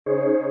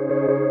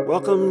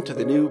Welcome to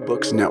the New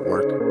Books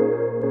Network.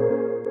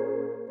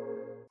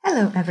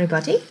 Hello,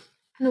 everybody,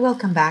 and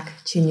welcome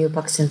back to New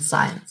Books in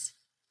Science,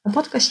 a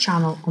podcast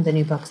channel on the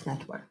New Books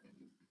Network.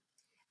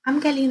 I'm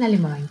Galina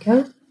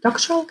Limorenko,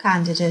 doctoral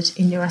candidate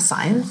in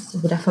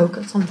neuroscience with a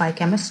focus on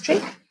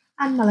biochemistry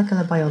and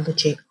molecular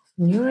biology of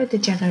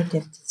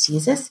neurodegenerative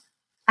diseases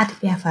at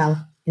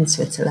EPFL in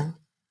Switzerland,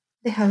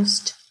 the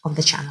host of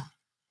the channel.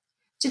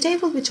 Today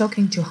we'll be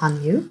talking to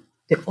Han Yu,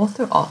 the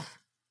author of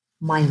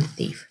Mind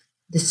Thief,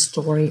 the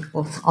story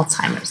of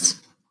Alzheimer's.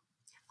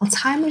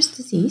 Alzheimer's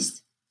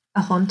disease,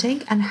 a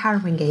haunting and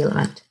harrowing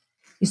ailment,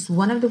 is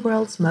one of the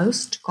world's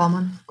most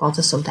common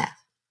causes of death.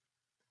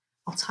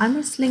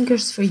 Alzheimer's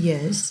lingers for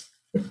years,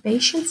 with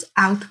patients'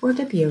 outward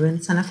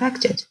appearance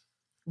unaffected,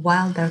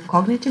 while their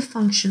cognitive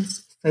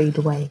functions fade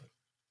away.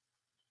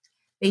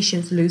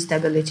 Patients lose the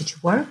ability to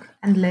work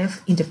and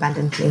live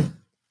independently,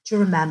 to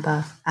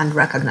remember and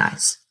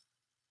recognize.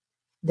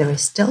 There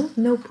is still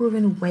no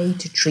proven way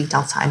to treat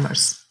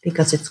Alzheimer's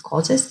because its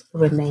causes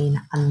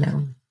remain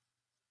unknown.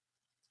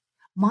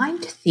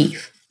 Mind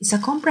Thief is a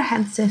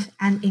comprehensive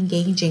and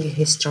engaging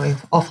history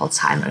of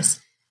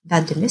Alzheimer's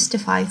that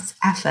demystifies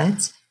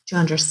efforts to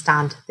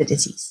understand the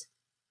disease.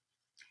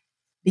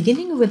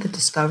 Beginning with the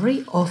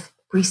discovery of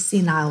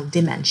presenile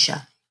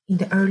dementia in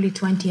the early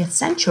 20th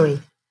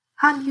century,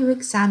 Han Yu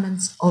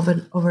examines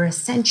over a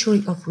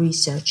century of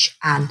research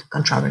and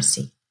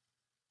controversy.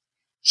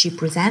 She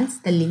presents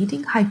the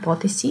leading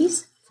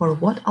hypotheses for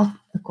what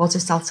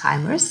causes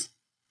Alzheimer's,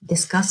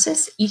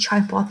 discusses each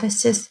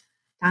hypothesis'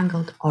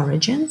 tangled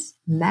origins,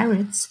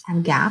 merits,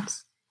 and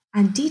gaps,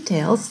 and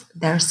details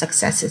their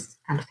successes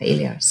and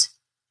failures.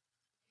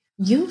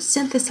 Yu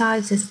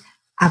synthesizes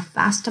a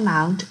vast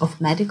amount of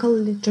medical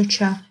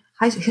literature,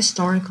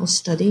 historical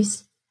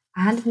studies,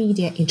 and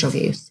media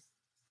interviews,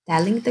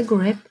 telling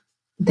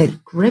the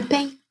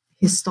gripping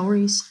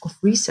stories of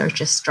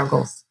researchers'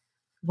 struggles,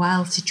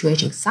 while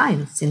situating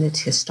science in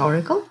its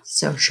historical,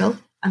 social,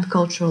 and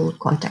cultural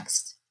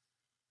context.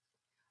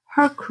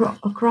 Her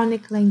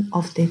chronicling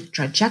of the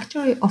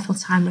trajectory of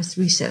Alzheimer's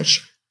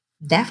research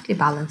deftly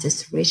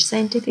balances rich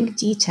scientific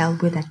detail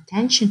with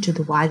attention to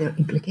the wider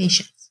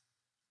implications.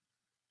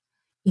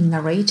 In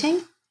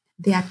narrating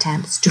the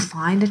attempts to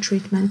find a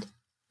treatment,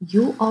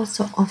 Yu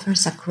also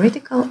offers a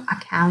critical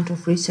account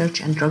of research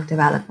and drug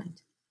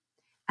development,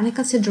 and a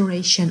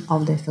consideration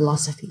of the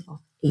philosophy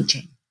of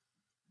aging.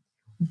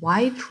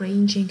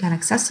 Wide-ranging and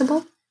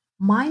accessible,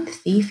 Mind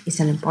Thief is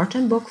an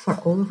important book for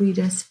all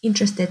readers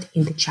interested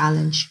in the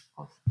challenge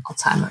of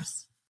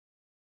Alzheimer's.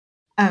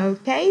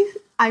 Okay,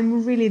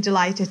 I'm really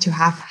delighted to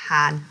have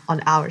Han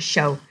on our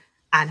show.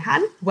 And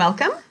Han,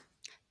 welcome.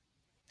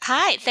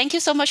 Hi, thank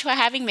you so much for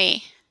having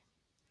me.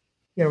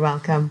 You're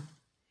welcome.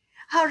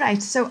 All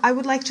right, so I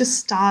would like to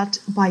start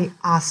by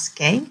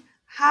asking,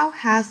 how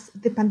has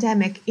the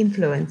pandemic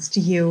influenced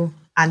you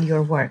and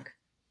your work?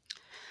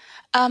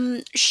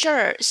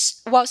 Sure.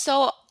 Well,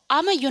 so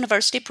I'm a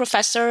university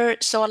professor,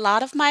 so a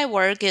lot of my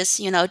work is,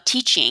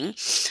 teaching.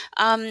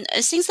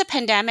 Since the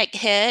pandemic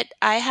hit,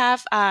 I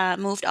have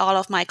moved all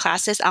of my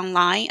classes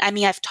online. I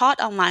mean, I've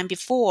taught online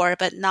before,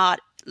 but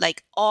not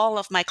like all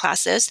of my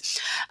classes.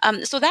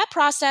 So that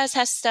process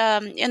has,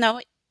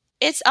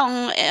 its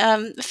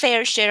own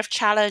fair share of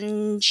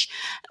challenge,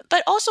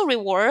 but also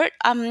reward.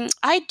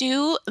 I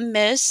do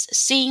miss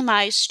seeing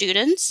my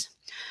students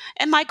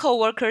and my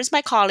coworkers,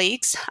 my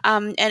colleagues,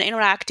 and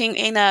interacting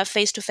in a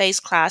face-to-face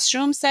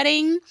classroom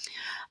setting.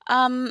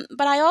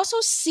 But I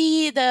also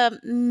see the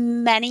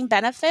many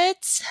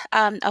benefits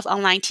of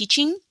online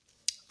teaching.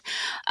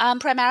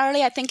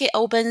 Primarily, I think it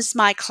opens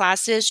my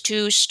classes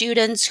to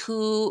students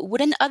who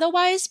wouldn't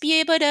otherwise be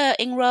able to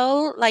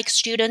enroll, like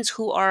students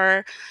who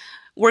are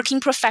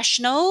working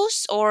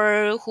professionals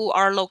or who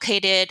are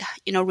located,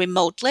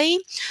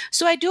 remotely.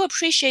 So I do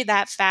appreciate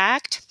that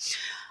fact.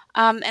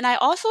 And I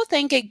also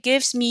think it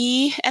gives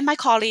me and my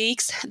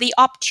colleagues the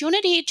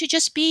opportunity to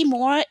just be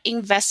more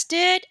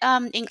invested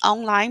in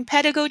online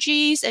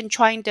pedagogies and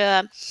trying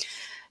to,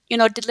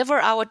 deliver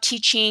our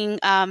teaching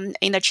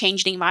in a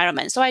changed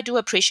environment. So I do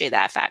appreciate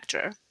that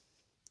factor.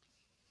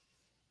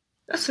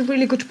 That's a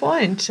really good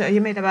point you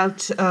made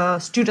about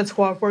students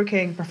who are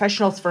working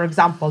professionals, for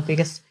example,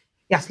 because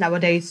yes,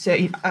 nowadays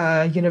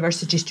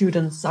university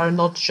students are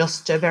not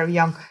just very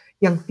young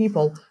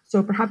people.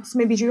 So perhaps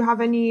maybe do you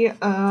have any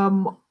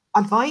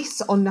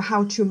advice on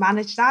how to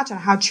manage that and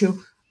how to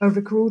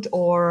recruit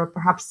or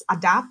perhaps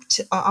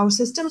adapt our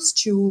systems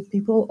to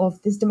people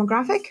of this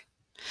demographic?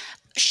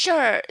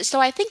 Sure. So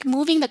I think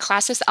moving the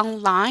classes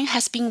online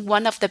has been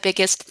one of the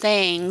biggest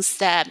things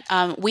that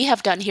we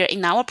have done here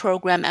in our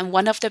program. And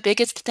one of the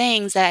biggest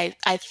things that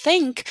I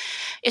think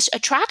is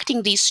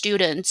attracting these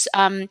students,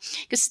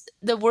 because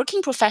the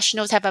working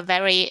professionals have a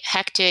very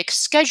hectic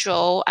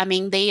schedule. I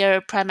mean, they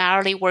are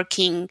primarily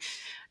working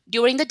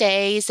during the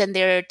days, and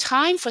their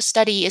time for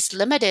study is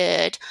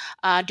limited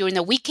during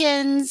the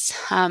weekends,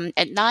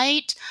 at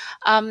night.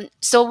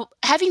 So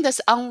having this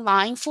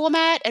online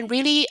format and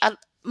really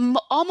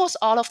almost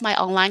all of my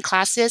online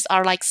classes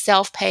are like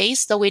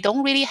self-paced, so we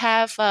don't really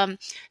have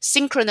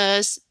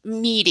synchronous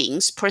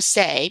meetings per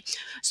se.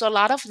 So a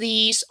lot of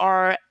these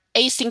are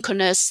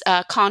asynchronous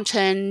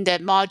content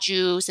and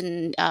modules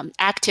and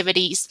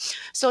activities.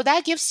 So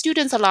that gives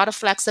students a lot of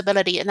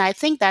flexibility, and I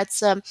think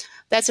that's a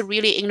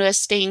really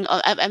interesting,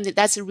 I mean,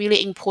 that's a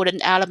really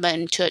important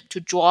element to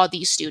draw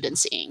these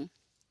students in.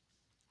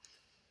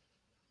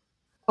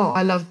 Oh,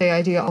 I love the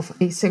idea of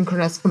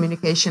asynchronous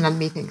communication and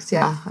meetings.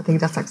 Yeah, I think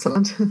that's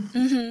excellent.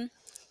 Mm-hmm.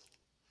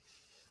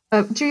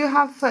 Do you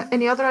have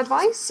any other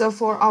advice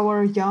for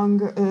our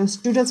young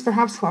students,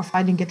 perhaps, who are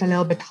finding it a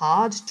little bit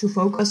hard to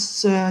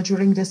focus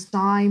during this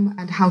time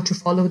and how to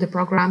follow the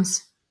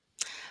programs?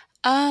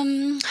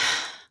 I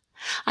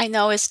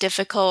know it's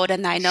difficult,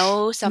 and I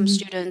know some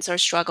students are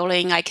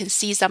struggling. I can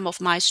see some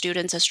of my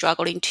students are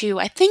struggling too.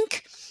 I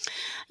think,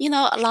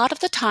 a lot of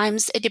the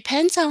times it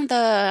depends on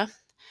the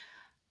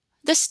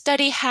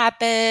study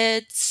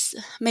habits,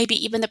 maybe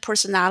even the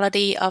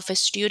personality of a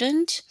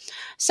student.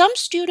 Some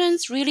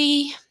students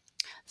really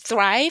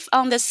thrive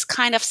on this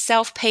kind of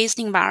self-paced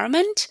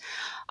environment.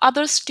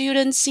 Other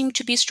students seem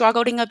to be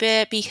struggling a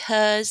bit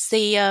because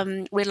they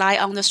rely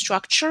on the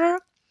structure.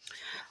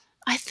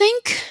 I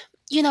think,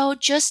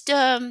 just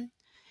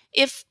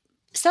if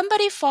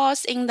somebody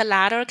falls in the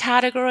latter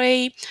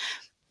category,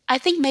 I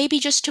think maybe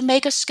just to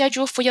make a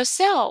schedule for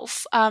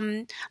yourself.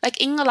 Like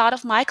in a lot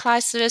of my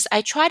classes,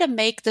 I try to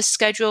make the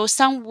schedule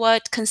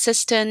somewhat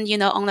consistent,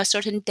 on a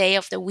certain day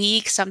of the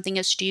week, something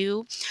is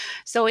due.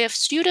 So if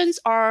students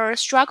are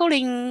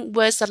struggling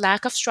with a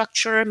lack of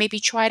structure, maybe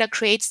try to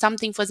create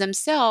something for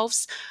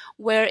themselves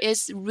where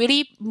it's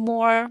really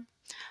more,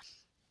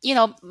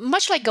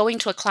 much like going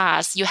to a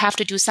class, you have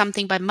to do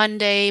something by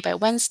Monday, by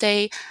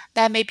Wednesday.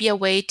 That may be a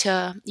way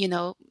to,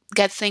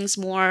 get things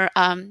more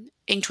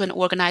into an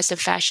organized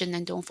fashion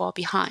and don't fall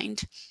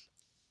behind.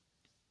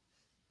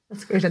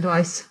 That's great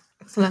advice.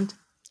 Excellent.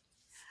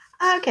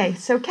 Okay,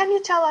 so can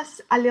you tell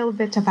us a little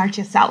bit about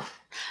yourself?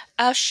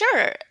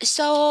 Sure.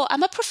 So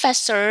I'm a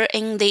professor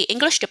in the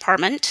English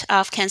department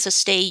of Kansas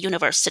State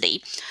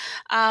University.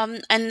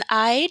 And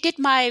I did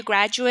my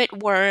graduate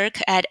work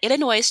at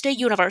Illinois State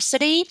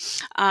University,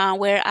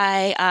 where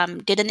I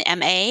did an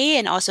MA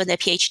and also a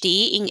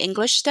PhD in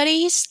English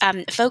studies,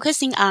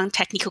 focusing on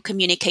technical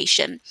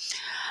communication.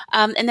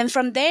 And then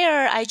from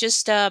there, I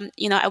just,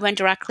 I went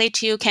directly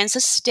to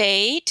Kansas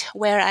State,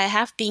 where I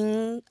have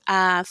been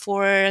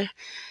for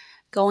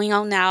going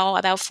on now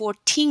about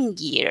 14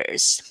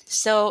 years.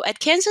 So at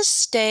Kansas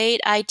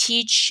State, I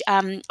teach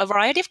a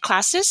variety of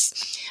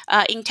classes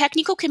in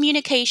technical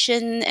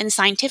communication and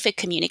scientific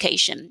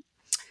communication.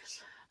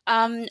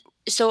 I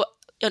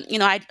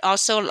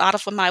also, a lot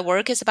of my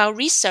work is about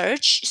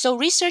research. So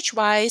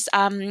research-wise,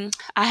 I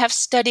have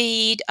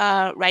studied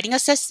writing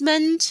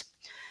assessment,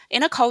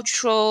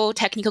 intercultural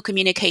technical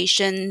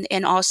communication,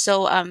 and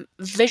also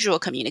visual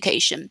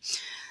communication.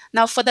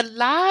 Now, for the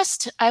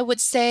last, I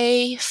would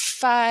say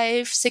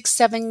 5, 6,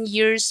 7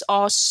 years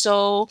or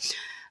so,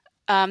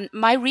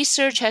 my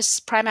research has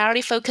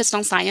primarily focused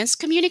on science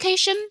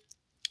communication,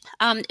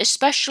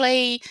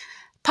 especially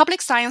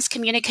public science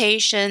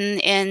communication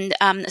and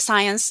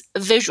science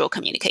visual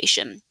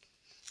communication.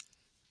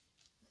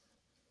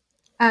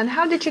 And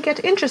how did you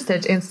get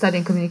interested in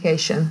studying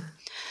communication?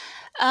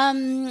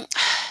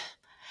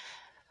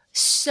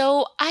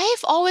 So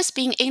I've always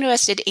been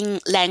interested in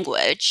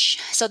language.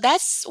 So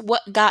that's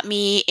what got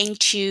me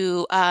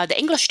into the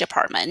English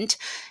department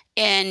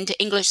and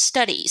English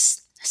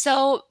studies.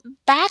 So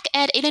back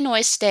at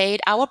Illinois State,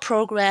 our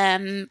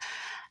program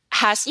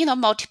has,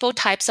 multiple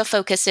types of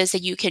focuses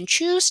that you can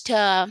choose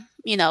to,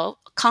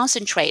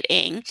 concentrate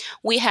in.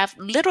 We have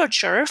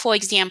literature, for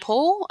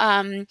example.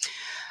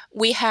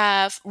 We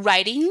have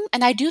writing,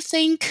 and I do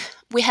think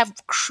we have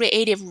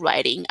creative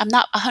writing. I'm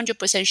not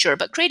 100% sure,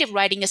 but creative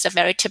writing is a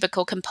very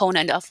typical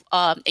component of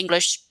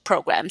English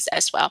programs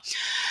as well.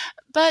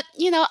 But,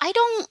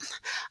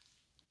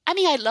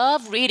 I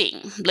love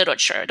reading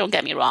literature. Don't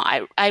get me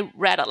wrong. I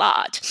read a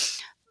lot.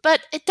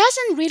 But it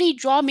doesn't really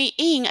draw me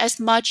in as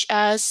much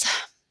as,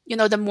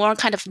 the more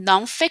kind of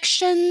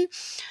nonfiction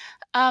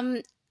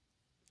kind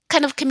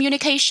of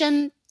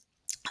communication.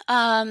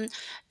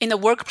 In the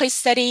workplace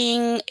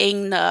setting,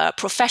 in the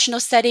professional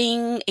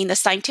setting, in the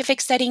scientific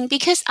setting,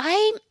 because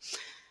I'm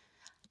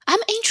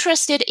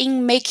interested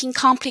in making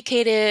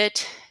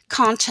complicated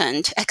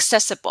content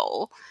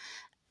accessible.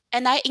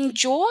 And I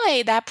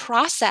enjoy that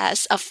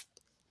process of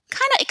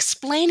kind of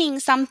explaining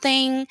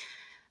something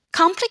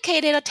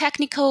complicated or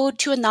technical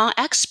to a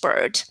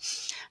non-expert.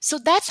 So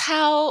that's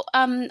how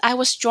I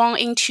was drawn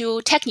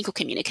into technical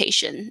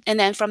communication, and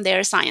then from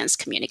there, science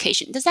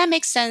communication. Does that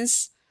make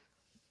sense?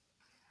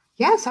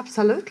 Yes,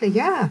 absolutely.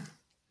 Yeah.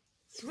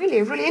 It's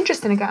really, really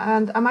interesting.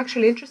 And I'm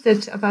actually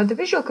interested about the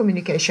visual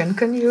communication.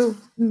 Can you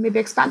maybe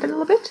expand a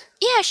little bit?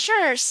 Yeah,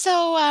 sure.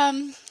 So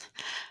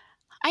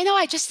I know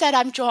I just said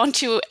I'm drawn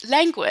to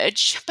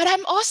language, but I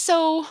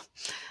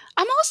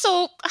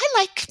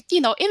like,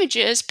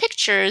 images,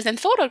 pictures and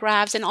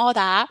photographs and all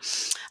that.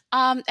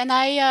 And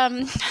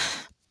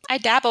I I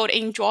dabbled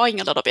in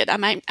drawing a little bit. I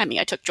mean,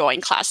 I took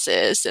drawing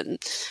classes and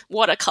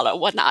watercolor,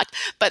 whatnot.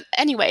 But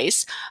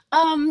anyways,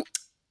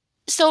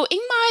 so in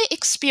my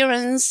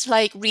experience,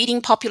 like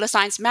reading popular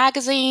science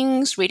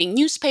magazines, reading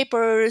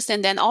newspapers,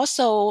 and then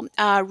also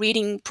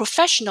reading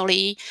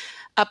professional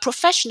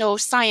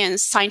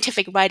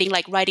scientific writing,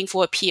 like writing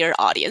for a peer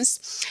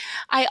audience,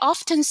 I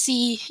often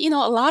see, a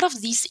lot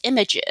of these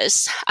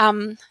images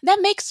that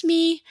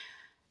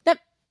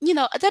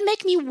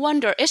make me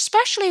wonder,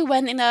 especially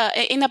when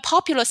in a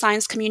popular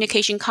science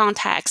communication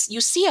context,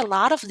 you see a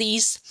lot of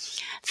these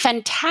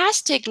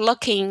fantastic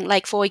looking,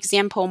 like for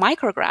example,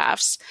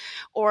 micrographs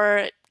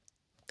or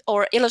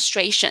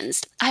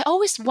illustrations. I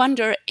always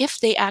wonder if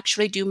they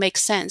actually do make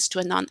sense to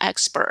a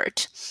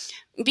non-expert,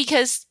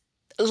 because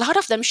a lot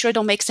of them sure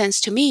don't make sense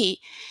to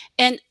me.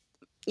 And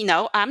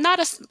I'm not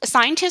a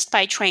scientist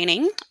by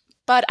training,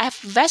 but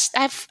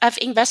I've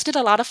invested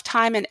a lot of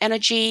time and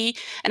energy,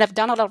 and I've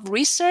done a lot of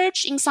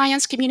research in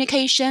science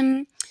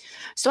communication.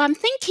 So I'm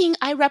thinking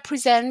I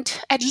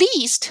represent at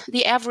least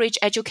the average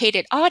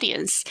educated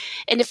audience.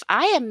 And if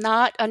I am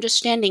not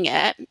understanding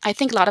it, I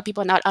think a lot of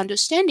people are not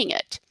understanding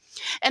it.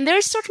 And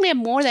there's certainly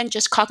more than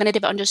just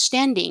cognitive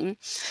understanding.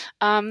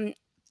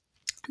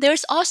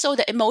 There's also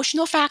the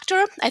emotional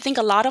factor. I think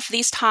a lot of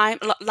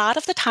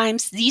the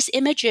times these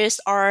images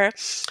are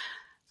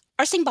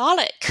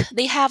symbolic.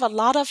 They have a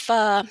lot of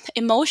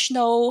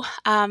emotional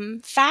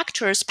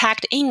factors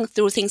packed in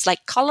through things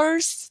like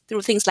colors,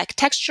 through things like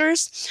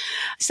textures.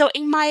 So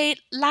in my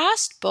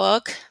last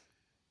book,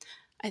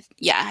 I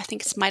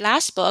think it's my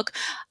last book,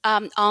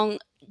 on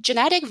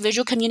genetic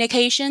visual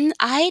communication,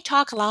 I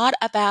talk a lot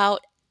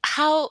about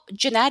how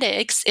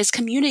genetics is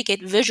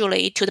communicated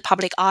visually to the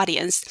public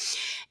audience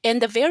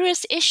and the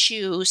various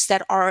issues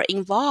that are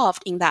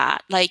involved in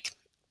that, like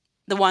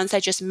the ones I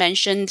just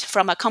mentioned.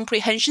 From a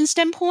comprehension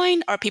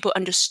standpoint, are people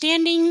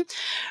understanding?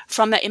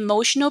 From an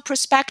emotional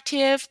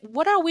perspective,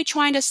 what are we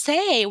trying to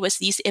say with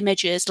these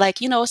images? Like,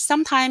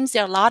 sometimes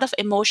there are a lot of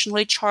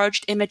emotionally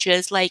charged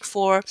images, like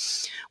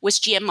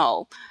with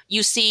GMO.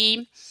 You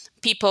see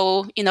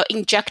people,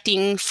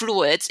 injecting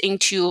fluids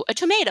into a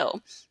tomato.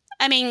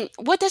 I mean,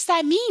 what does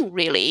that mean,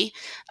 really?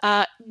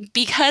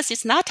 Because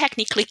it's not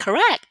technically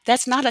correct.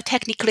 That's not a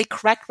technically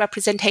correct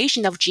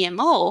representation of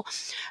GMO.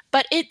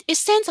 But it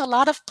sends a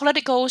lot of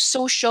political,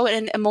 social,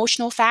 and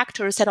emotional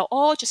factors that are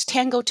all just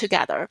tangled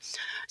together.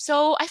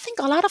 So I think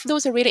a lot of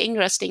those are really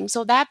interesting.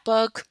 So that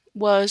book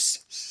was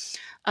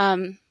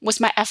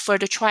my effort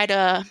to try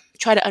to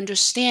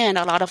understand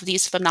a lot of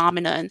these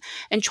phenomena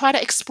and try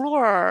to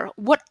explore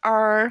what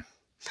are,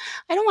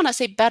 I don't want to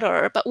say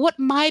better, but what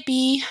might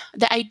be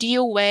the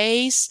ideal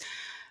ways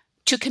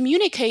to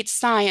communicate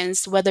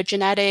science, whether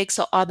genetics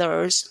or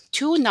others,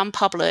 to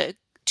non-expert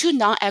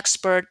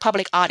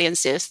public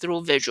audiences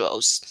through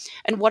visuals?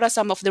 And what are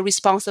some of the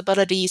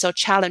responsibilities or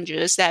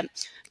challenges that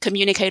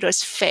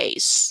communicators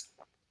face?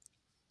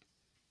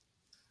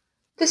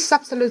 This is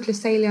absolutely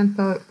salient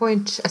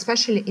point,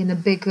 especially in a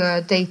big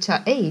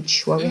data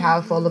age where we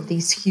have all of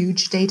these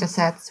huge data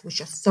sets,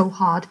 which are so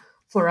hard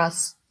for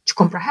us to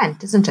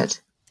comprehend, isn't it?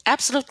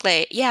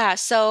 Absolutely. Yeah.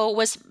 So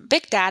with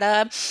big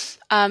data,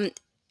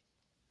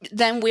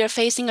 then we're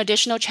facing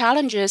additional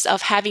challenges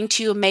of having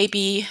to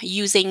maybe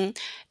using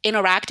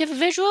interactive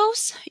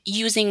visuals,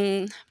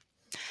 using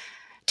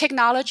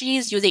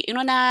technologies, using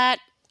internet,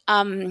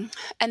 and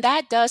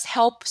that does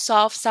help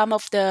solve some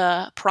of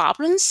the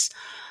problems.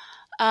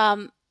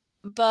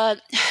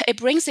 But it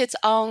brings its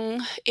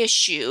own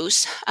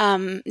issues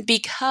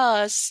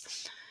because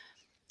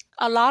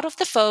a lot of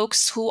the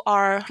folks who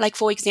are, like,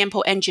 for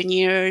example,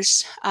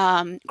 engineers,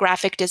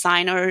 graphic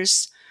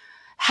designers,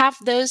 have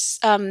this,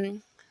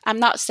 I'm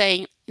not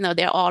saying,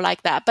 they're all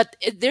like that, but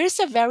there's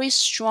a very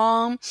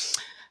strong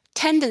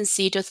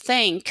tendency to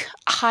think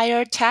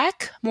higher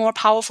tech, more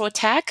powerful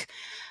tech,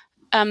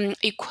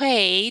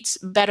 equates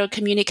better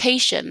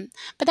communication.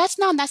 But that's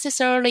not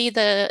necessarily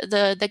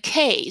the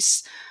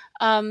case.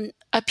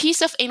 A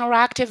piece of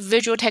interactive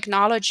visual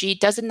technology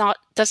does not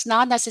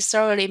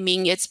necessarily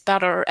mean it's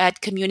better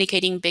at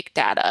communicating big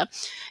data.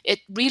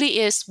 It really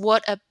is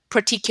what a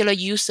particular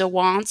user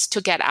wants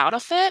to get out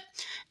of it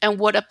and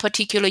what a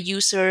particular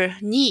user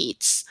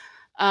needs.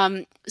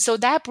 So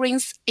that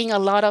brings in a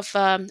lot of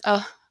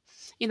a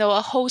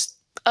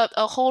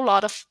whole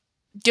lot of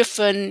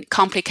different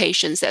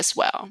complications as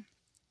well.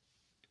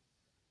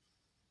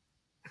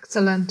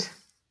 Excellent.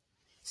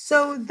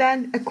 So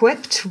then,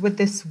 equipped with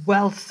this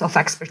wealth of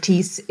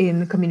expertise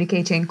in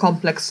communicating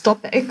complex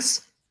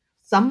topics,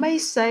 some may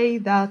say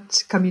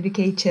that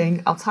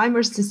communicating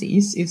Alzheimer's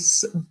disease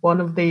is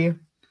one of the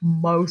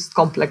most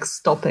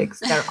complex topics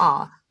there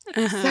are.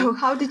 Uh-huh. So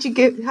how did you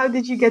get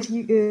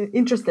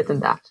interested in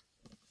that?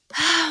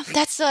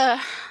 That's a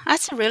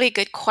really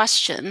good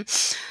question,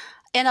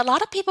 and a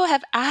lot of people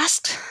have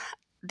asked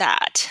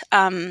that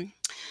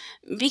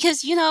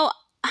because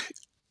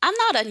I'm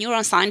not a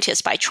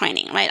neuroscientist by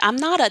training, right? I'm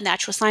not a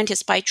natural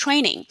scientist by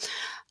training.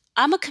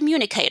 I'm a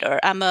communicator.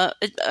 I'm a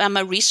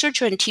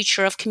researcher and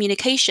teacher of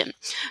communication.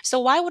 So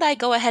why would I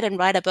go ahead and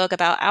write a book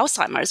about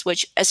Alzheimer's,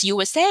 which, as you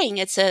were saying,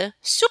 it's a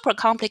super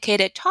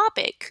complicated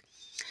topic?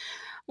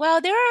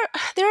 Well, there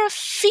are a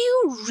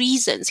few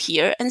reasons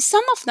here, and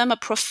some of them are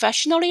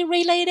professionally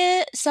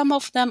related, some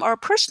of them are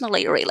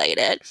personally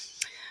related.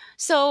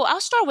 So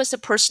I'll start with the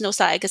personal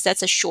side because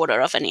that's a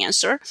shorter of an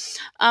answer.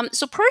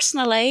 So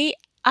personally,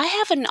 I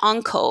have an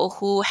uncle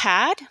who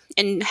had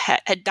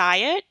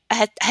died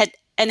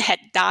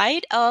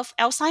of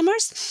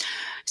Alzheimer's.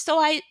 So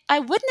I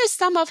witnessed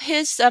some of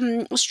his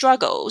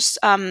struggles.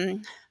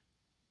 And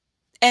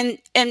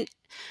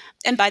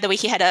by the way,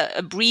 he had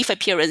a brief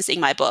appearance in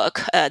my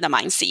book, The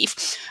Mind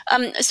Thief.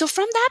 So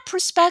from that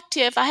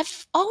perspective, I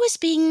have always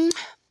been,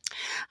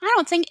 I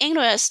don't think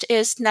interest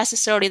is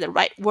necessarily the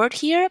right word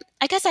here.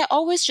 I guess I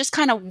always just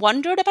kind of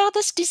wondered about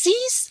this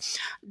disease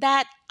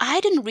that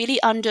I didn't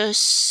really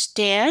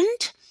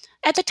understand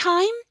at the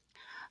time.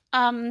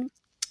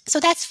 So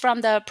that's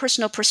from the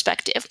personal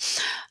perspective.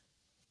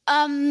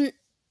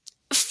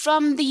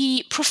 From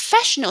the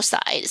professional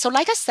side, so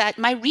like I said,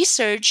 my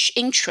research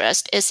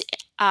interest is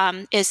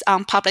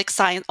on public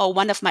science, or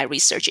one of my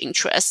research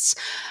interests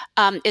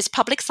is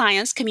public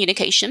science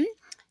communication.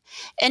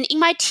 And in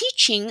my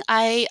teaching,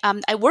 I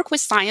work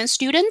with science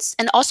students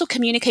and also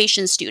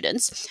communication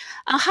students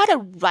on how to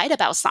write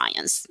about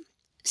science.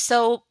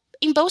 So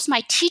in both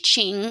my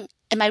teaching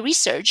and my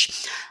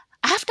research,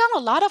 I have done a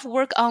lot of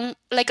work on,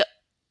 like,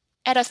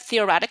 at a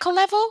theoretical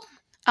level,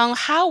 on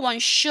how one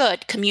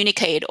should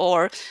communicate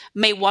or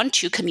may want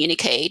to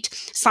communicate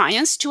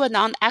science to a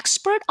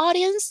non-expert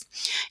audience.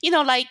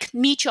 Like,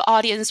 meet your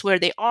audience where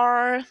they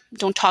are,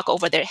 don't talk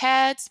over their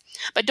heads,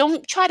 but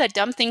don't try to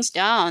dumb things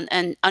down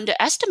and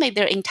underestimate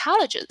their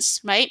intelligence,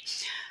 right?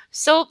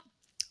 So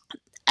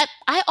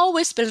I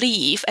always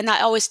believe, and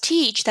I always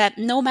teach, that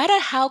no matter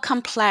how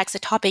complex a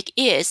topic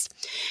is,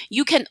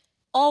 you can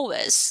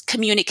always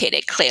communicate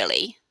it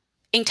clearly,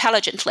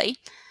 intelligently,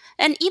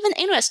 and even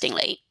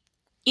interestingly,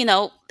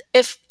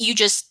 if you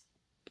just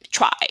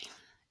try.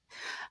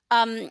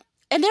 And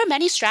there are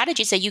many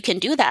strategies that you can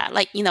do that,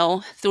 like,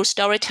 through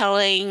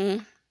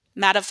storytelling,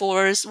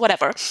 metaphors,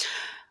 whatever.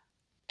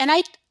 And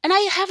I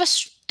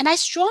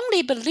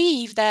strongly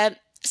believe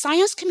that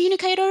science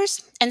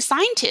communicators and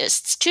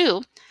scientists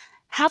too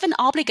have an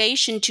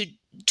obligation to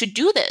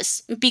do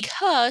this,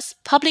 because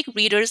public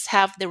readers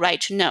have the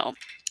right to know.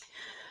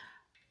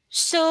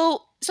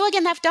 So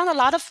again, I've done a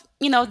lot of,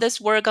 this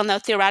work on the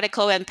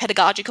theoretical and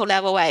pedagogical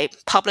level. I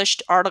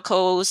published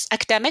articles,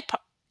 academic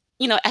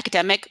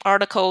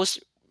articles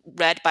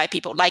read by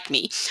people like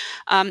me.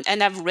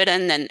 And I've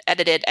written and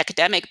edited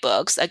academic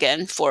books,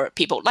 again, for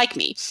people like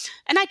me.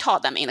 And I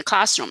taught them in the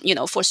classroom,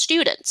 for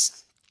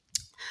students.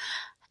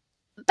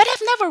 But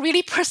I've never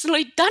really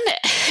personally done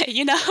it,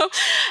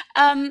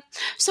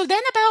 So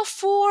then about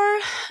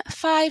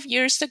 4-5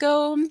 years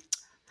ago,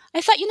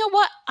 I thought,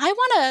 what, I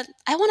want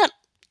to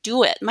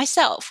do it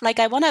myself. Like,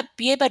 I want to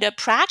be able to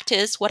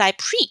practice what I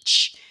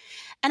preach.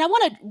 And I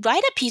want to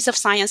write a piece of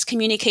science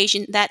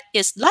communication that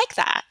is like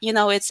that.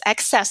 It's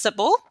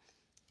accessible,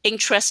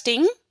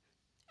 interesting,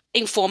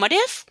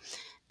 informative,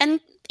 and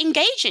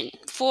engaging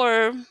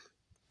for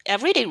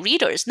everyday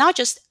readers, not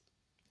just,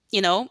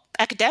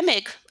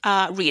 academic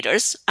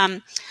readers.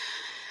 And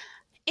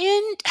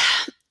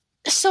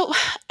so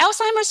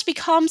Alzheimer's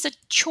becomes a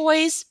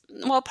choice,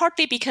 well,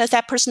 partly because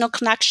that personal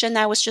connection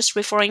I was just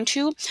referring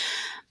to,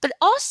 but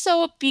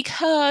also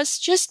because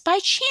just by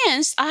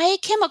chance, I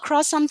came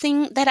across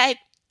something that I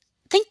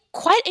think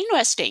quite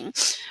interesting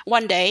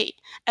one day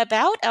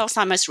about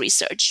Alzheimer's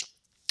research.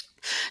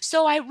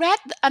 So I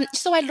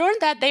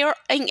learned that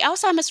in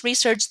Alzheimer's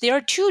research, there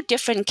are two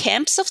different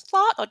camps of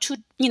thought, or two,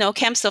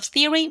 camps of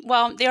theory.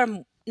 Well,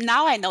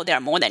 now I know there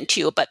are more than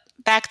two, but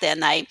back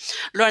then I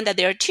learned that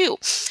there are two.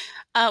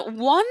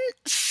 One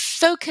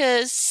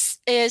focus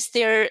is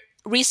their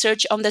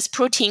research on this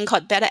protein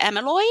called beta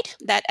amyloid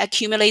that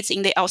accumulates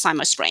in the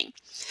Alzheimer's brain.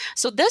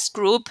 So this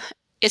group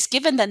is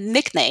given the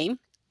nickname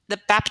the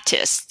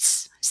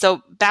Baptists.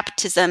 So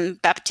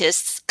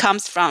Baptists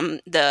comes from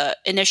the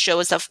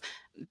initials of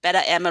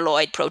beta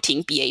amyloid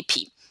protein,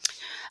 BAP.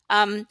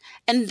 And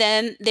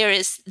then there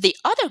is the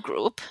other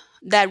group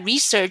that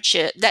research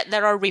that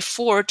are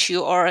referred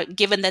to or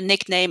given the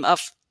nickname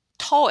of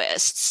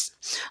Taoists,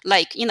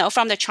 like,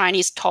 from the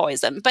Chinese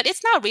Taoism. But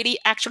it's not really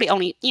actually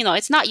only,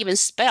 it's not even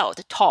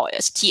spelled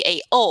Taoist,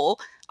 Taoism.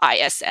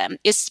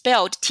 It's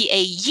spelled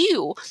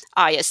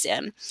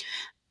Taoism.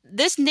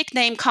 This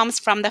nickname comes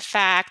from the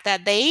fact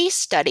that they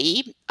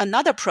study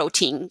another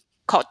protein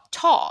called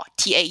Tau,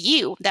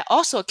 Tau, that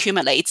also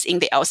accumulates in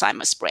the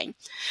Alzheimer's brain.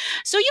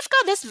 So you've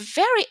got this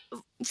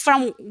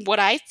from what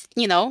I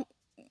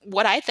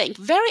think,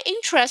 very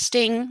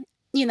interesting,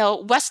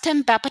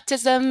 Western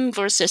Baptism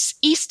versus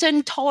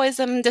Eastern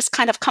Taoism, this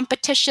kind of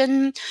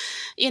competition,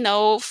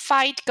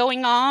 fight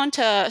going on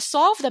to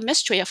solve the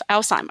mystery of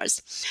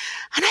Alzheimer's.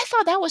 And I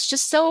thought that was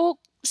just so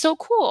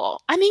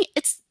cool. I mean,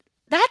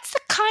 that's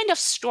the kind of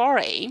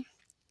story,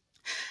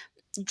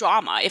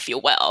 drama, if you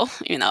will,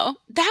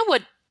 that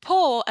would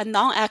pull a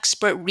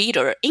non-expert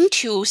reader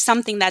into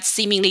something that's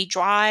seemingly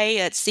dry,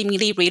 that's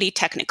seemingly really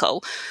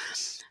technical.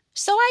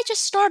 So I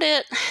just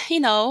started,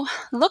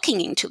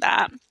 looking into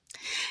that.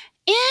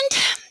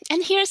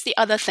 And here's the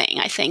other thing,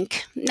 I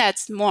think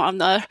that's more on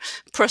the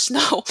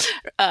personal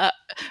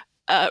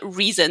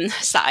reason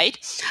side.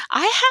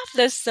 I have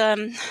this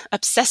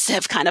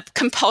obsessive kind of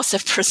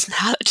compulsive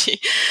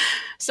personality.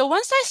 So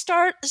once I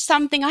start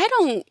something, I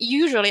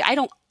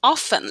don't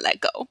often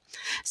let go.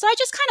 So I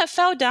just kind of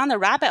fell down the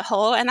rabbit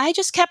hole and I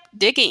just kept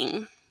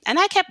digging and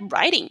I kept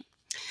writing.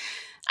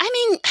 I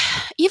mean,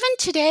 even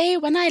today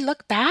when I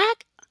look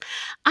back,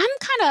 I'm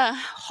kind of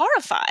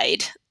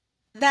horrified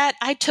that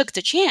I took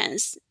the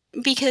chance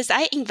because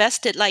I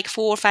invested like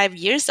 4 or 5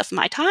 years of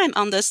my time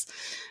on this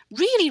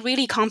really,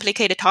 really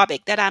complicated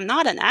topic that I'm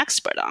not an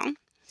expert on.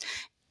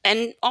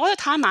 And all the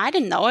time I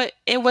didn't know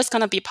it was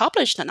going to be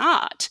published or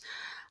not.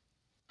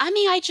 I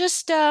mean,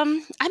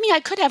 I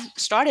could have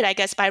started, I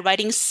guess, by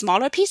writing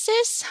smaller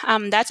pieces.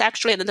 That's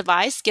actually an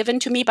advice given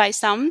to me by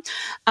some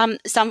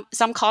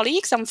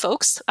colleagues, some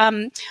folks,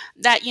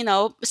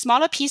 that,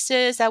 smaller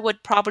pieces that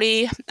would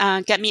probably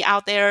get me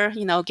out there,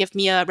 give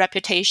me a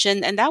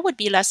reputation, and that would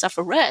be less of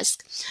a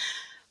risk.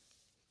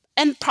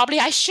 And probably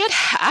I should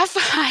have,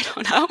 I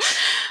don't know.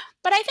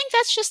 But I think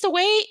that's just the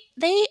way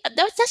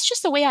that's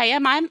just the way I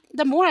am.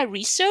 The more I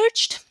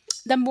researched,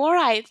 the more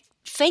I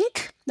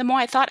think, the more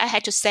I thought I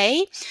had to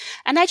say,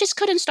 and I just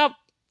couldn't stop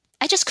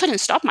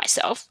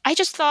myself. I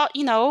just thought,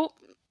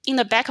 in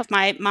the back of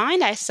my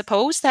mind, I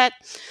suppose, that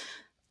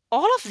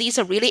all of these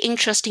are really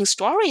interesting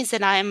stories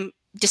that I'm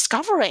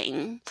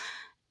discovering,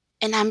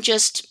 and I'm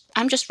just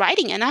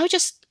writing, and I would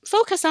just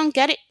focus on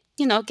get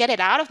it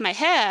out of my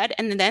head,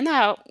 and then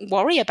I'll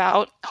worry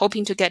about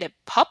hoping to get it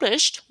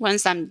published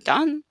once I'm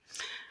done.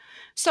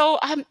 So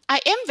I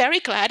am very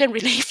glad and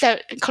relieved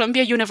that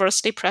Columbia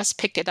University Press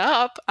picked it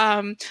up.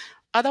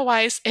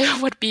 Otherwise,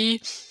 it would be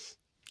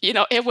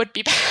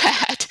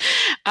bad.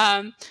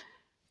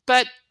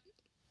 But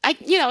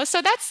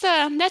so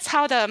that's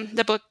how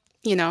the book,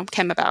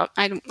 came about.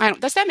 I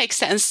don't. Does that make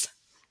sense?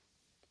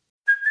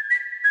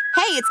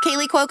 Hey, it's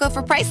Kaylee Cuoco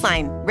for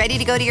Priceline. Ready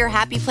to go to your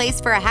happy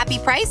place for a happy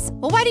price?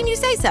 Well, why didn't you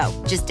say so?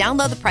 Just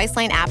download the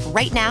Priceline app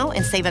right now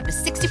and save up to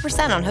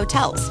 60% on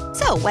hotels.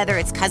 So whether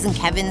it's Cousin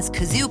Kevin's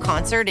Kazoo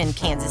Concert in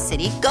Kansas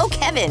City, go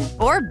Kevin,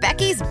 or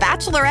Becky's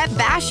Bachelorette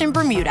Bash in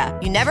Bermuda,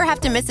 you never have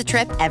to miss a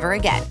trip ever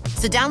again.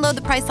 So download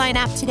the Priceline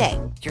app today.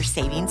 Your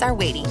savings are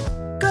waiting.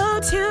 Go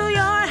to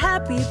your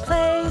happy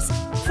place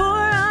for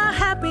a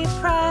happy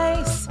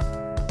price.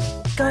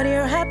 Go to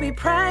your happy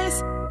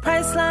price,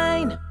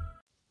 Priceline.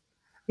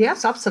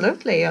 Yes,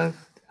 absolutely. So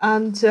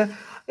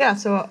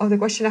the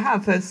question I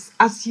have is,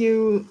 as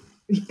you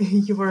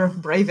were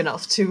brave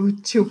enough to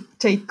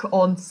take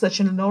on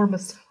such an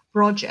enormous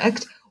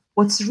project,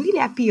 what's really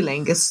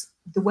appealing is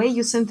the way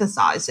you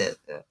synthesize it,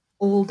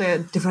 all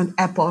the different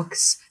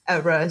epochs,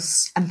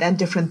 eras, and then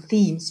different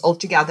themes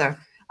altogether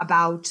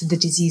about the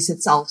disease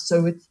itself.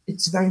 So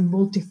it's a very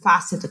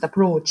multifaceted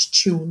approach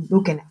to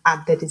looking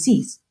at the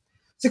disease.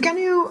 So can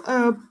you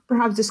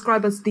perhaps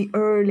describe us the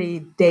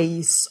early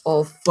days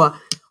of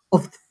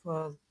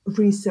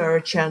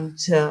research and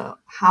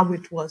how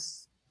it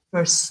was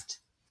first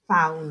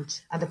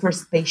found and the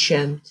first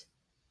patient?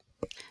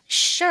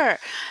 Sure.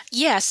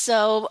 Yeah.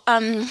 So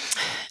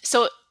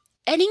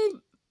any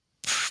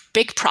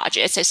big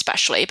projects,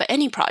 especially, but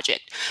any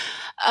project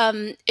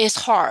is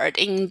hard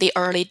in the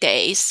early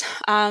days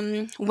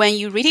when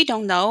you really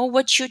don't know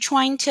what you're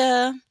trying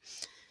to.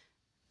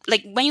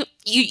 Like when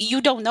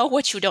you don't know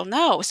what you don't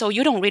know, so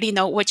you don't really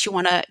know what you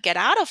want to get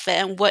out of it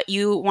and what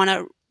you want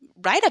to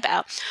write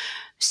about.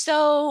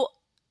 So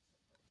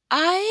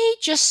I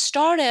just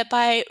started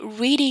by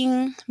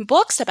reading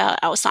books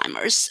about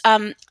Alzheimer's,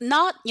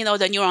 not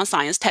the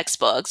neuroscience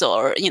textbooks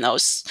or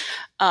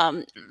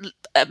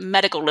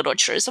medical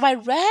literature. So I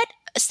read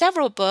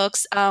several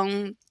books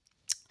on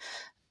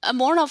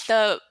more of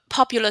the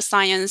popular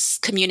science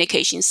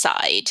communication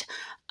side.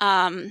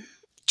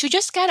 To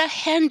just get a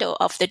handle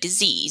of the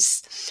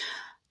disease.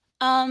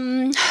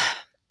 And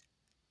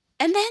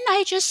then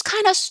I just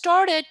kind of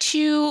started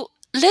to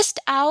list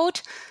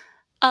out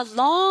a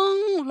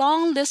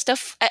long list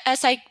of,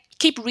 as I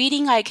keep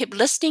reading, I keep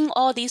listing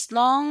all these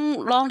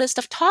long list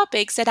of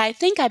topics that I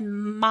think I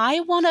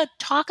might want to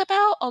talk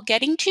about or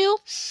get into.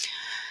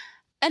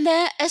 And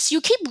then as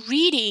you keep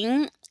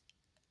reading,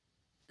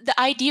 the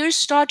ideas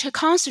start to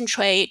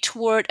concentrate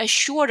toward a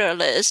shorter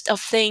list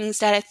of things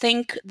that I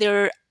think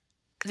there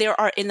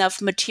are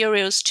enough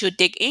materials to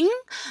dig in.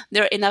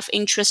 There are enough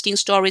interesting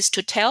stories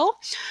to tell.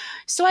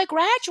 So I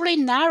gradually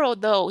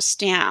narrowed those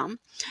down.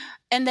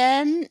 And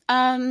then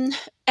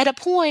at a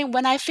point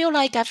when I feel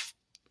like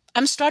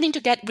I'm starting to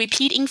get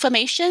repeat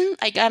information,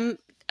 like I'm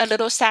a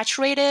little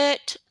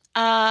saturated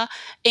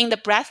in the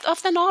breadth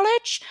of the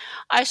knowledge,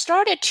 I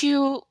started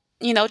to,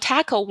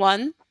 tackle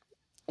one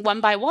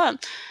by one.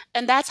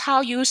 And that's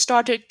how you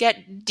start to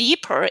get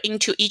deeper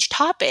into each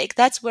topic.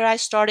 That's where I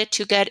started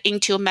to get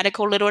into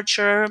medical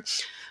literature,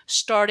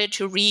 started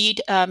to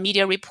read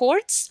media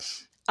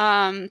reports.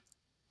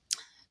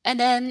 And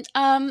then,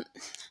 and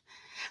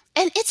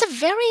it's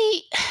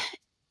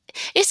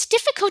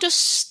difficult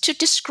to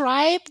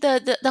describe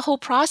the whole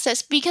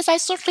process, because I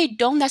certainly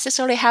don't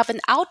necessarily have an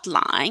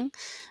outline,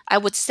 I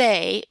would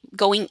say,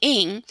 going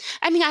in.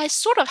 I mean, I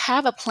sort of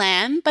have a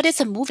plan, but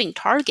it's a moving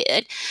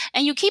target.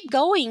 And you keep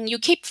going, you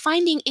keep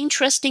finding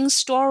interesting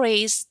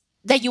stories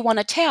that you want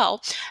to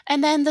tell.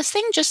 And then the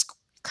thing just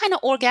kind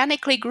of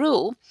organically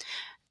grew.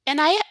 And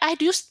I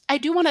do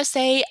want to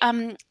say,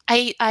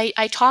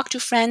 I talk to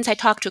friends, I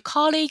talk to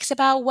colleagues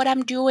about what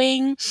I'm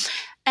doing,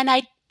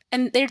 and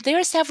there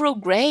are several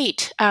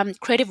great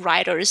creative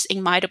writers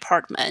in my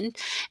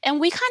department, and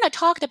we kind of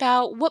talked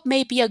about what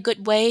may be a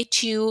good way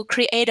to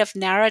create a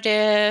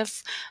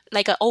narrative,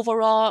 like an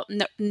overall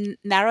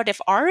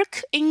narrative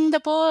arc in the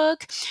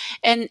book,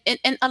 and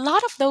a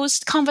lot of those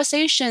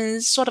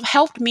conversations sort of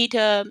helped me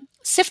to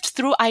sift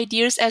through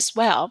ideas as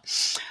well,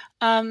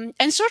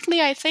 and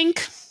certainly I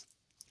think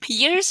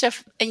years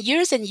and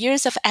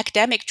years of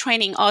academic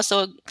training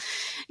also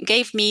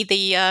gave me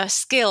the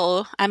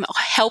skill,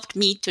 helped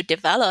me to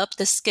develop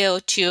the skill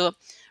to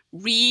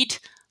read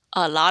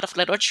a lot of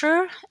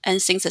literature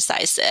and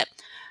synthesize it.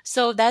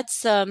 So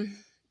that's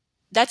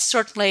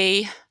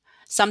certainly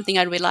something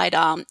I relied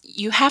on.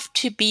 You have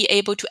to be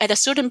able to, at a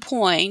certain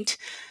point,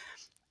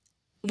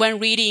 when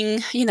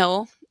reading,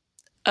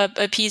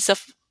 a piece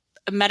of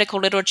medical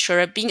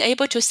literature, being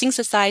able to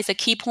synthesize the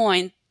key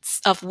points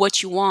of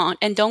what you want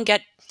and don't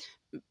get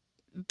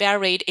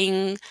buried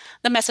in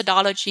the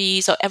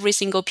methodologies or every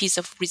single piece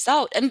of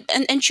result.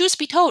 And truth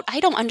be told, I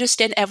don't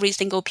understand every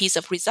single piece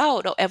of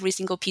result or every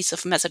single piece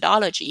of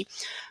methodology.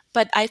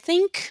 But I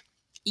think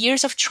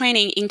years of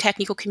training in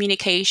technical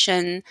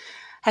communication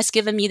has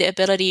given me the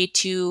ability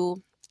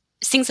to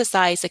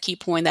synthesize the key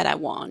point that I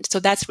want. So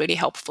that's really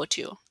helpful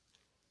too.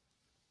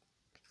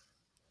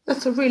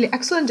 That's a really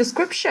excellent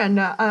description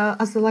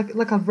as like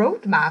a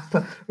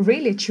roadmap,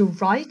 really, to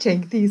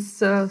writing these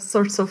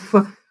sorts of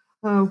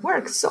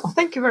works. So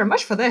thank you very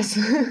much for this.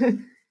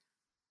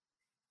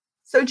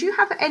 So do you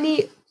have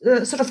any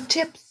sort of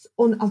tips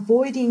on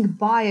avoiding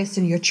bias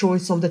in your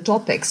choice of the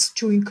topics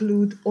to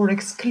include or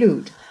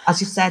exclude?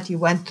 As you said, you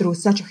went through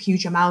such a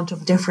huge amount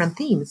of different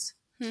themes.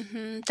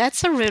 Mm-hmm.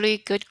 That's a really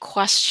good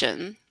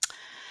question.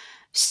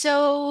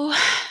 So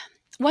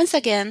once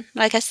again,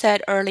 like I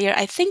said earlier,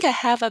 I think I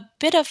have a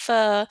bit of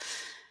a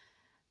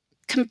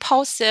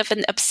compulsive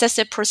and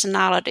obsessive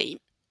personality.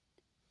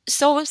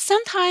 So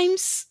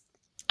sometimes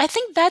I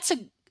think that's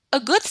a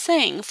good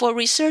thing for a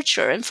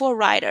researcher and for a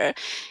writer,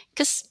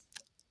 because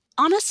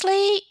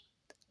honestly,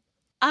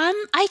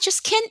 I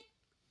just can't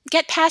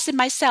get past it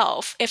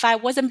myself if I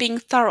wasn't being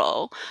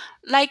thorough.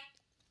 Like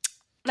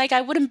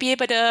I wouldn't be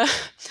able to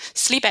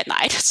sleep at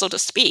night, so to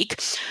speak.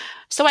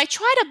 So I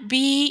try to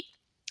be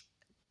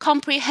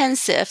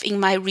comprehensive in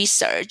my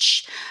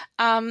research.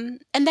 And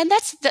then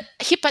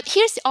but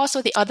here's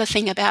also the other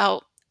thing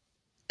about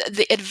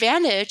the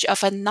advantage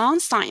of a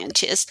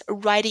non-scientist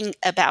writing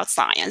about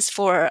science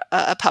for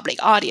a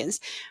public audience,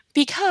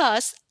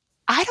 because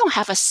I don't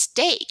have a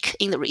stake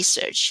in the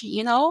research.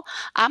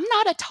 I'm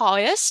not a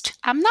Taoist.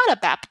 I'm not a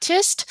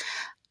Baptist.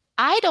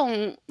 I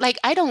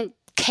don't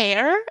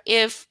care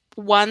if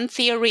one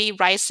theory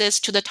rises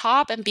to the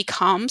top and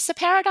becomes a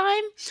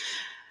paradigm.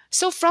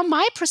 So from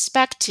my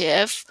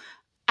perspective,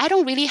 I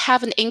don't really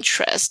have an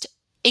interest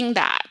in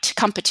that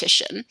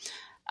competition.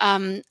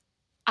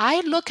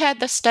 I look at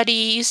the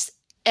studies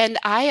and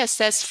I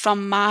assess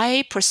from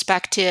my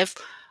perspective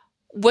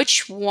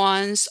which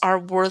ones are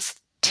worth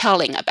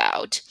telling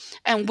about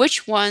and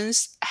which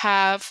ones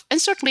have,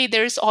 and certainly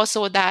there's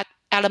also that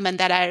element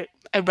that I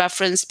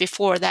referenced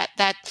before,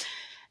 that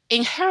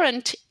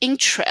inherent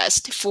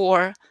interest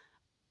for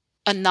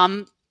a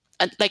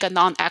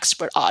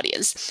non-expert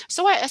audience.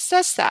 So I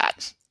assess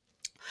that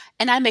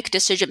and I make a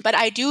decision. But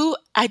I do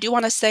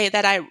want to say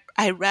that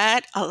I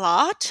read a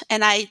lot,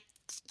 and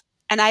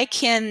I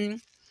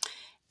can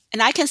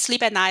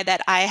sleep at night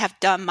that I have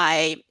done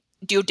my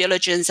due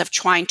diligence of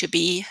trying to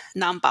be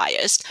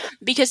non-biased.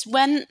 Because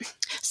when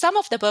some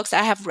of the books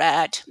I have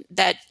read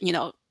that,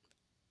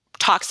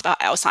 talks about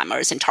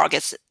Alzheimer's and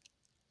targets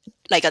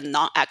like a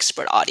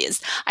non-expert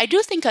audience, I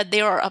do think that they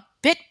are a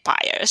bit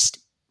biased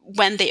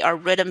when they are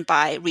written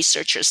by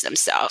researchers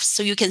themselves.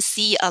 So you can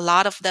see a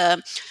lot of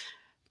the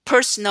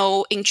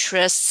personal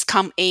interests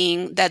come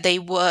in that they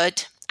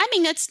would,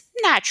 it's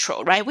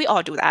natural, right? We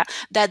all do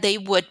that they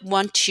would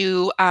want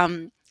to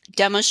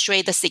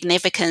demonstrate the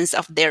significance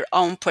of their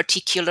own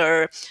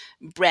particular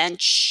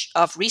branch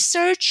of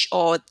research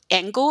or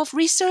angle of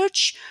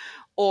research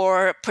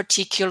or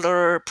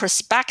particular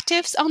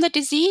perspectives on the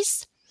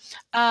disease.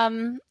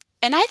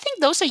 And I think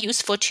those are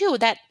useful too.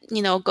 That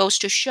goes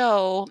to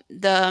show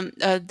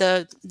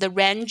the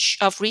range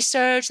of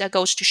research. That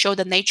goes to show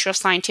the nature of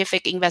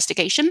scientific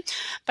investigation.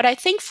 But I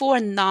think for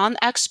a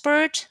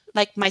non-expert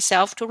like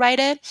myself to write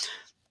it,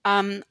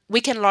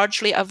 we can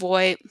largely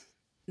avoid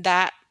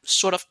that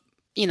sort of,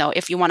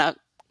 if you want to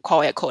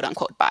call it quote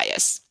unquote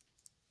bias.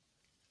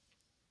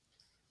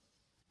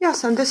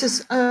 Yes, and this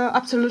is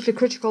absolutely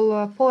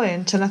critical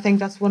point, and I think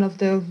that's one of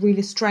the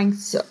really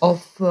strengths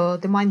of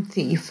the Mind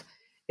Thief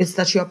is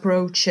that you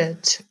approach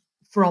it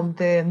from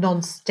the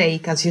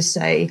non-stake, as you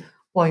say,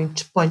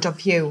 point of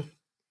view.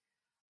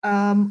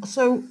 Right,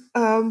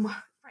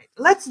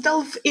 let's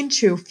delve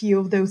into a few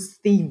of those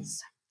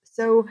themes.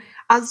 So,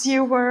 as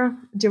you were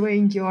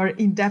doing your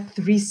in-depth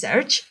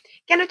research,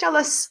 can you tell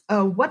us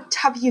what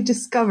have you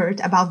discovered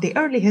about the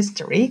early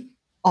history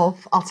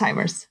of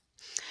Alzheimer's?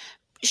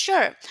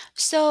 Sure.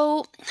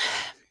 So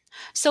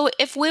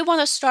if we want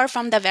to start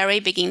from the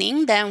very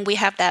beginning, then we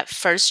have that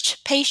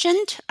first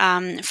patient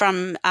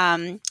from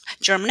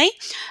Germany,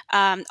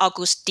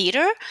 August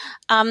Dieter.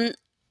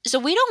 So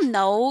we don't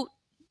know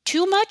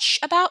too much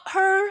about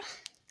her.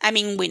 I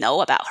mean, we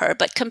know about her,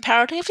 but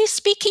comparatively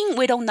speaking,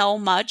 we don't know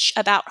much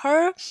about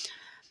her.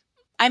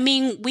 I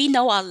mean, we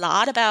know a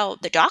lot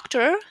about the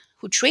doctor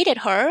who treated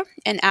her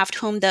and after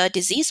whom the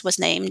disease was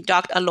named,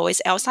 Dr.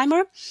 Alois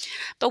Alzheimer,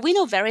 but we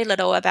know very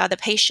little about the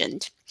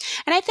patient.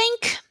 And I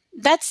think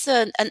that's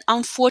an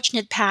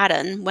unfortunate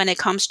pattern when it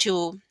comes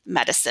to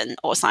medicine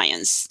or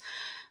science.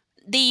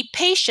 The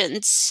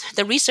patients,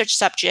 the research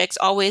subjects,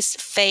 always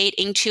fade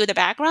into the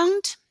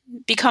background,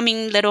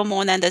 becoming little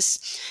more than this,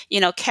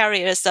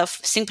 carriers of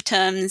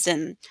symptoms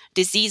and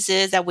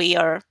diseases that we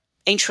are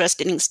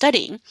interested in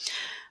studying.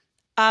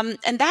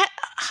 And that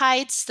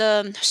hides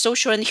the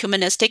social and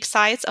humanistic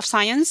sides of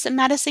science and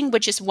medicine,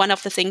 which is one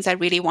of the things I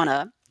really want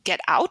to get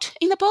out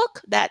in the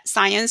book, that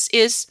science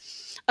is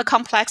a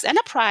complex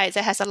enterprise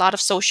that has a lot of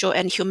social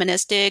and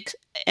humanistic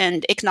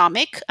and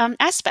economic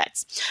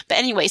aspects. But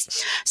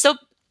anyways, so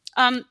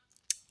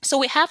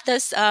we have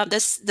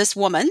this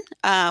woman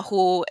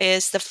who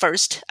is the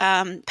first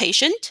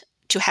patient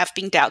to have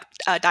been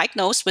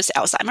diagnosed with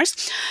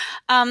Alzheimer's.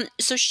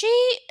 So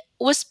she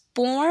was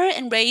born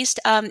and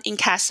raised in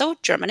Kassel,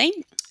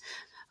 Germany.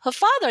 Her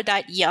father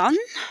died young,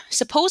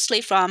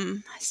 supposedly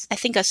from, I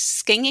think, a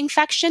skin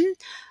infection,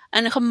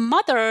 and her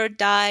mother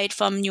died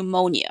from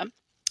pneumonia.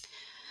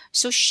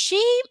 So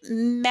she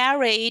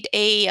married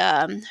a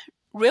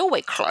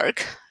railway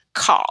clerk,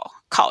 Karl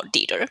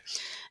Dieter,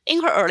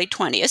 in her early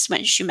 20s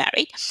when she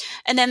married.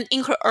 And then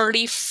in her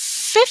early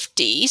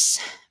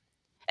 50s,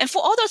 and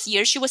for all those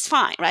years, she was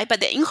fine, right? But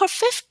then in her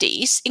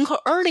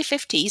early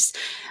 50s,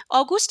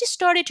 Auguste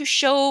started to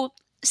show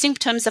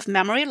symptoms of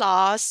memory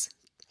loss,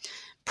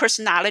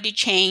 personality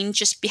change,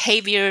 just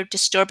behavior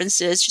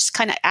disturbances, just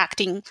kind of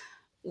acting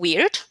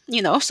weird,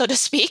 so to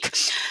speak.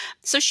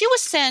 So she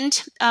was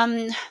sent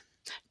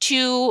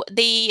to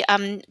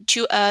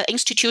an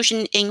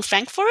institution in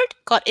Frankfurt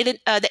called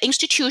the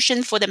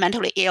Institution for the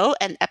Mentally Ill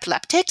and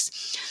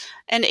Epileptics.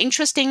 And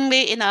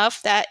interestingly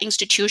enough, that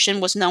institution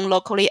was known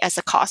locally as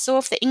the Castle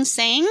of the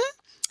Insane.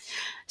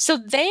 So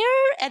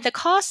there at the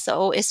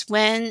castle is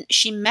when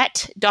she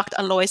met Dr.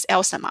 Alois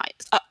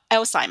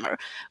Alzheimer,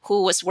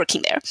 who was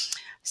working there.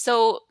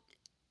 So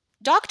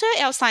Dr.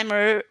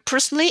 Alzheimer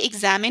personally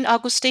examined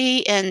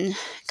Auguste and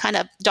kind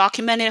of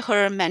documented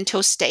her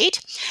mental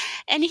state.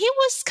 And he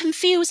was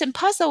confused and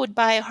puzzled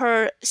by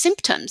her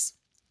symptoms.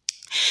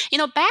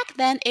 Back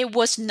then it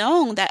was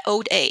known that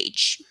old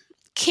age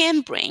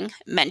can bring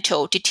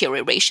mental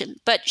deterioration,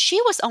 but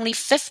she was only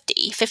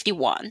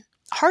 51,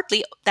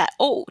 hardly that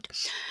old.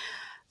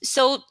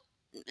 So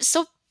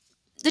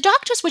the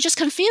doctors were just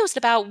confused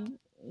about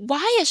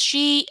why was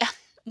she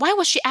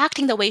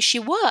acting the way she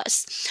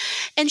was?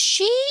 And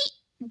she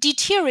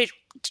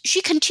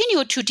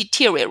continued to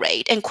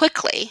deteriorate, and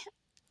quickly,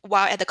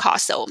 while at the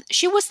castle.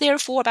 She was there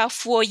for about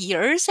 4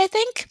 years, I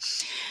think.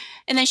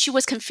 And then she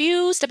was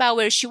confused about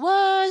where she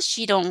was.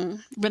 She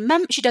doesn't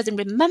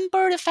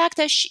remember the fact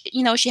that she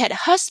had a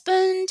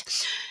husband.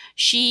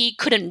 She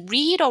couldn't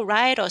read or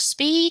write or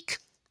speak.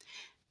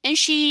 And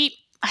she,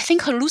 I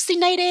think,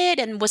 hallucinated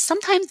and was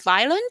sometimes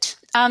violent.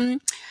 And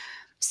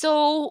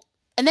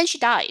then she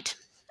died,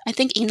 I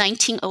think, in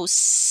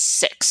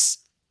 1906.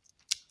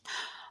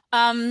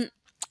 And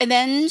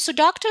then, so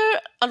Dr.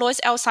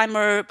 Alois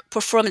Alzheimer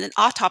performed an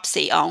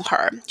autopsy on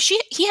her.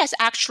 He has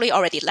actually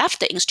already left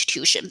the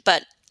institution,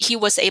 but he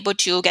was able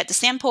to get the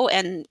sample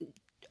and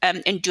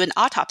do an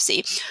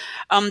autopsy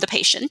on the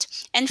patient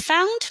and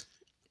found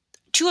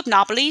two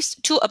anomalies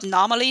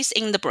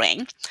in the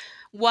brain.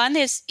 One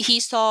is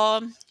he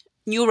saw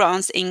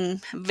neurons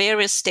in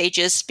various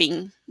stages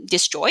being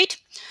destroyed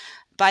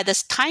by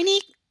these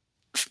tiny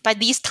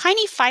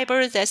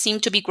fibers that seem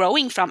to be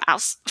growing from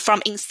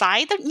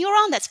inside the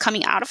neuron that's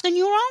coming out of the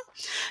neuron.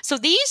 So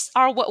these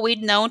are what we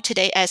know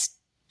today as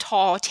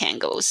tau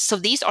tangles. So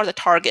these are the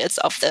targets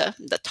of the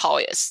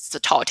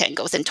tau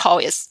tangles, and tau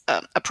is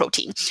a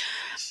protein.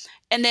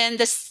 And then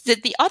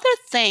the other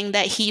thing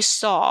that he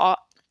saw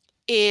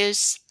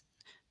is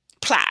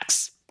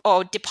plaques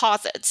or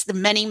deposits, the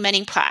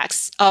many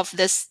plaques of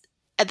this,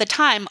 at the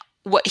time,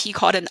 what he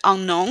called an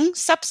unknown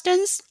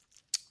substance.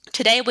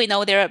 Today, we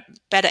know they're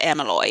beta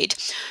amyloid,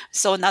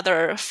 so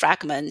another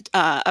fragment,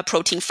 a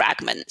protein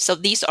fragment. So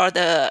these are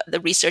the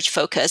research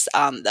focus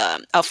of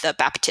the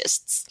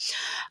Baptists.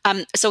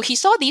 So he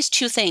saw these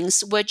two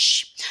things,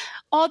 which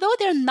although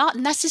they're not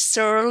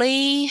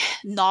necessarily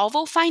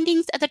novel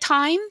findings at the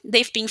time,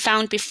 they've been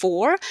found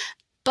before,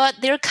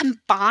 but their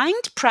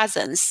combined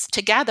presence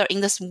together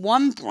in this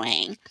one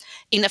brain,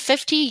 in a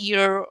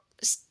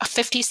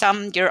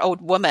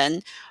 50-some-year-old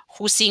woman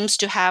who seems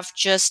to have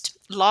just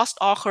lost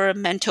all her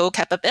mental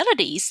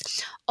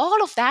capabilities,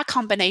 all of that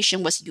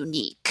combination was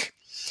unique.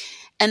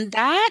 And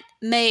that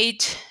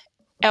made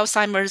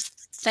Alzheimer's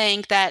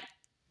think that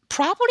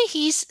probably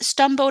he's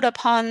stumbled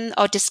upon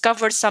or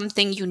discovered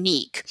something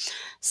unique,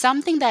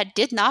 something that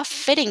did not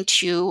fit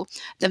into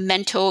the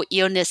mental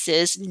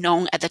illnesses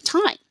known at the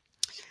time.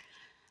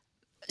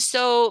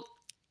 So,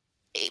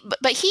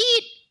 but he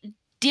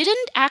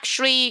didn't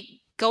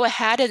actually go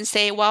ahead and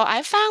say, well,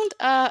 I found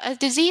a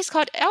disease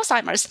called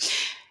Alzheimer's.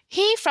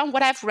 He, from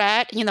what I've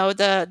read, all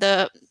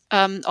the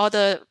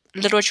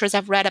literatures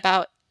I've read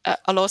about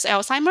Alois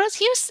Alzheimer's,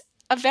 he was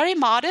a very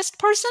modest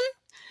person.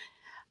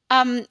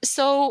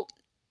 So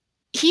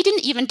he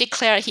didn't even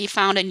declare he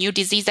found a new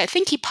disease. I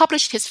think he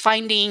published his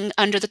finding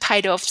under the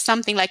title of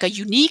something like a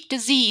unique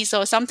disease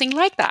or something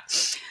like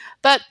that.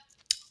 But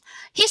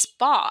his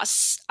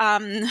boss,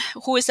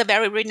 who is a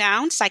very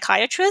renowned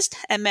psychiatrist,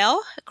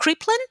 Emil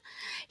Kraepelin,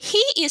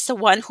 he is the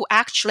one who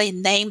actually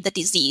named the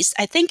disease.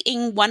 I think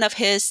in one of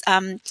his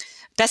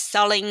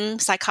best-selling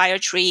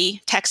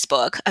psychiatry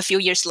textbook a few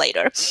years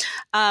later,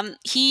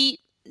 he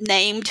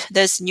named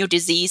this new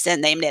disease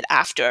and named it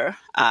after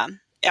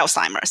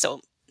Alzheimer's.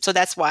 So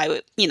that's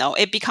why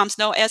it becomes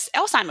known as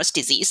Alzheimer's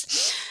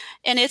disease.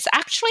 And it's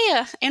actually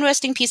an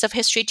interesting piece of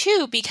history,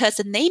 too, because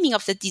the naming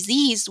of the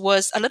disease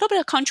was a little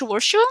bit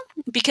controversial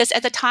because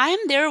at the time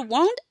there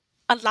weren't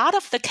a lot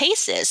of the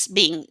cases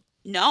being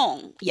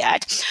known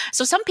yet.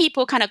 So some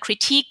people kind of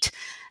critiqued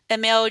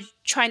Emil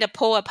trying to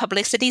pull a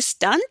publicity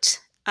stunt,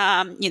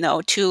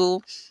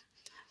 to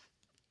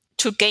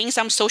gain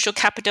some social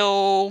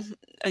capital,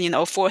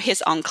 for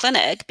his own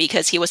clinic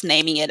because he was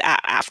naming it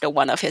after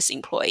one of his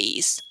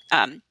employees.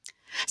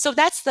 So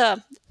that's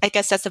the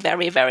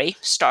very, very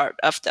start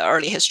of the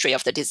early history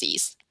of the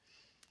disease.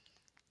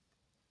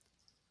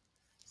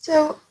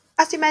 So,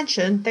 as you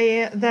mentioned,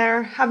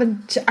 there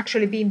haven't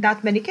actually been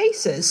that many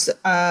cases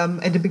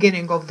at the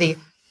beginning of the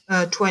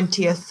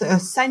 20th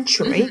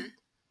century. Mm-hmm.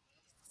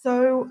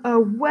 So,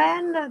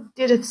 when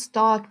did it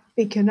start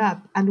picking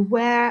up, and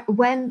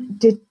when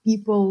did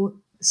people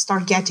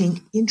start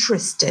getting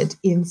interested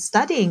in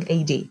studying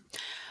AD?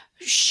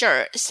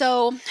 Sure.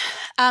 So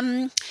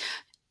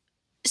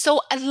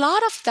a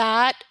lot of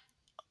that,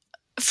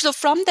 so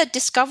from the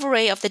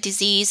discovery of the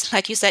disease,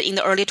 like you said, in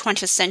the early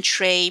 20th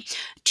century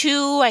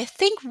to I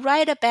think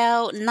right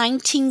about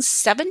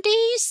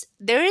 1970s,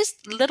 there is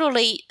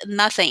literally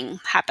nothing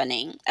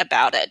happening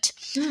about it.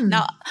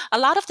 Now, a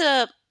lot of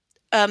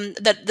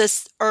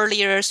this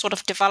earlier sort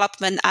of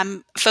development,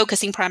 I'm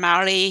focusing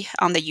primarily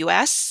on the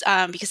US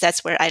because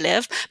that's where I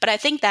live. But I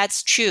think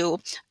that's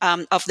true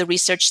of the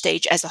research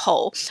stage as a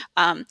whole.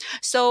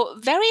 So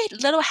very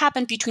little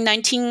happened between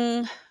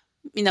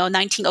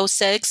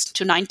 1906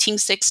 to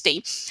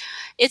 1960.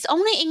 It's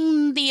only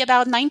in the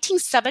about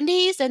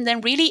 1970s and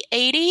then really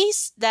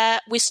 80s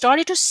that we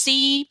started to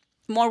see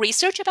more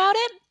research about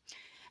it.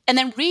 And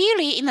then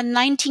really in the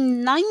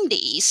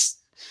 1990s,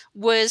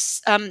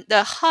 was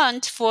the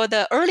hunt for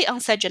the early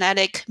onset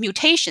genetic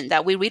mutation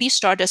that we really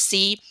start to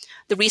see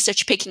the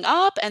research picking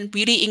up and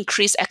really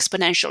increase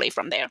exponentially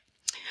from there.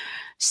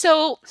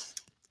 So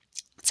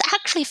it's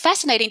actually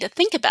fascinating to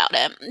think about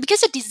it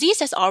because the disease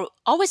has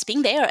always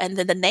been there, and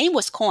then the name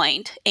was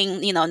coined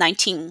in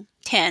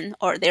 1910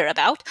 or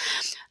thereabout.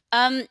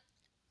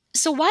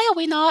 So why are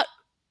we not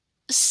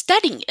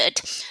studying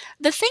it?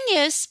 The thing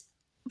is,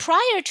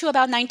 prior to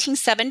about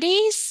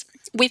 1970s,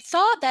 we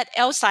thought that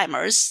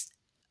Alzheimer's,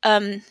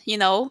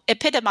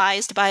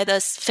 epitomized by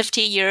this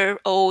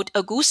 50-year-old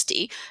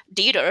Auguste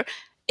Deter,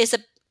 is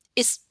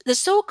the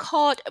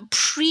so-called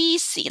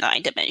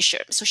pre-senile dementia.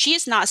 So she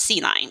is not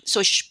senile,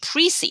 so she's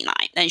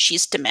pre-senile, and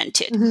she's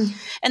demented. Mm-hmm.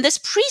 And this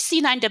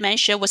pre-senile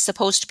dementia was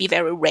supposed to be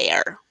very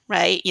rare,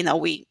 right?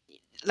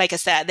 Like I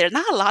said, there are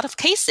not a lot of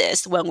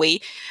cases when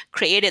we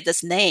created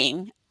this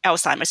name,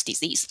 Alzheimer's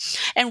disease.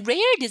 And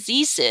rare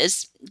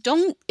diseases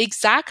don't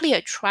exactly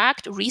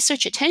attract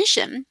research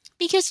attention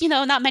because,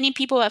 not many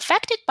people are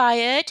affected by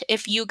it.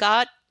 If you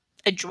got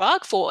a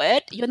drug for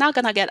it, you're not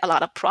going to get a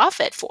lot of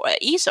profit for it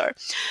either.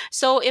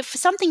 So if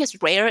something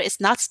is rare, it's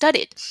not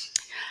studied.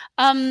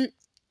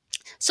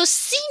 So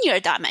senior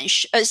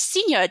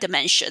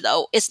dementia,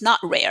 though, is not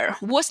rare,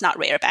 was not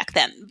rare back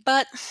then.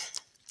 But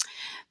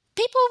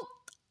people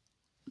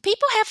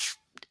have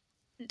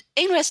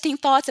interesting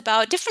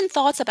different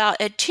thoughts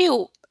about it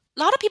too. A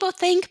lot of people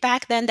think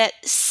back then that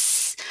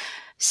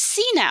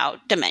senile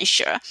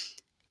dementia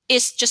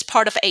is just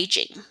part of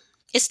aging.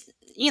 It's,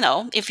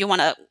 if you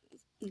want to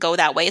go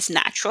that way, it's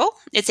natural,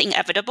 it's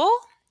inevitable.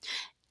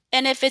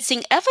 And if it's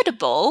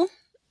inevitable,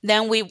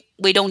 then we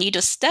don't need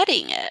to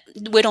study it.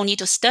 We don't need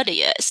to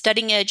study it.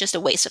 Studying it is just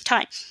a waste of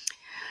time.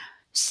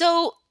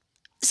 So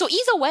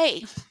either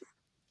way,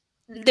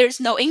 there's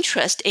no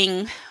interest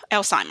in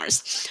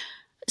Alzheimer's.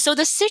 So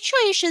the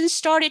situation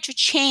started to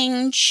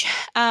change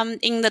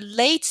in the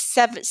late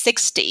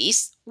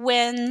 60s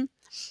when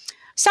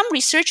some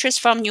researchers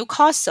from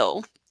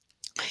Newcastle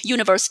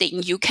University in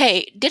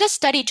UK did a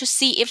study to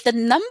see if the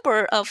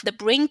number of the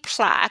brain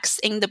plaques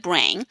in the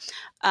brain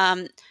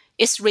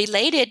is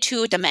related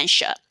to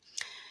dementia.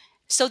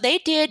 So they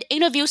did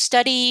interview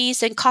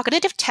studies and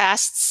cognitive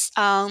tests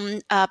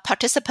on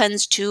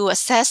participants to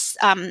assess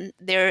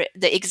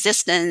the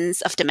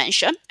existence of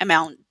dementia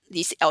among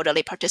these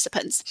elderly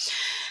participants.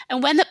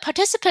 And when the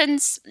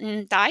participants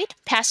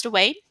passed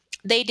away,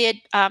 they did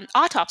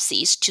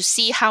autopsies to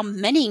see how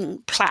many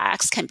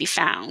plaques can be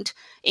found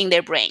in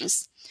their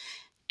brains.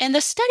 And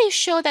the study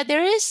showed that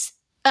there is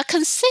a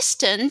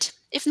consistent,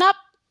 if not,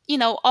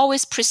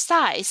 always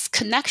precise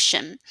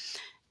connection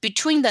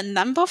between the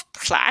number of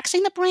plaques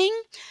in the brain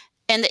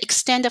and the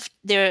extent of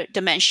their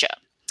dementia.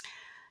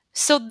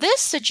 So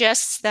this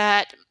suggests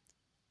that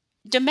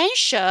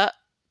dementia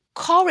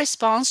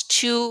corresponds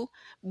to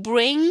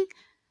brain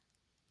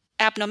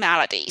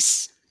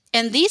abnormalities.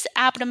 And these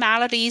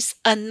abnormalities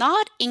are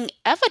not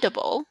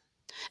inevitable,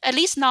 at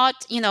least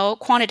not,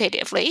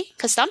 quantitatively,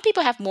 because some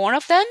people have more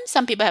of them,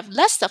 some people have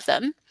less of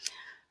them.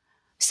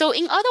 So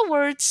in other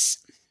words,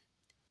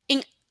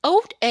 in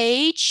old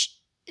age,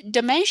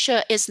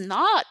 dementia is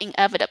not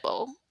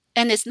inevitable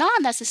and is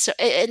not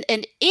necessary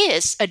and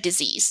is a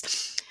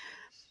disease.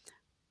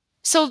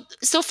 So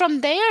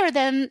from there,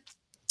 then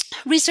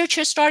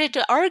researchers started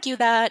to argue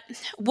that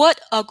what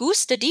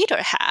Auguste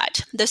Deter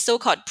had, the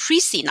so-called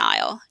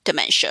presenile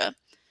dementia,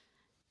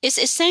 is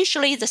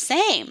essentially the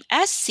same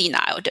as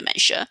senile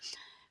dementia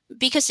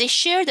because they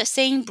share the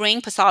same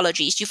brain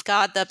pathologies. You've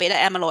got the beta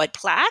amyloid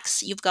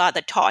plaques, you've got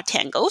the tau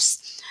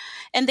tangles,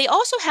 and they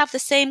also have the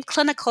same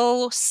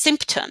clinical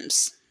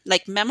symptoms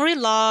like memory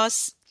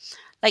loss,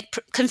 like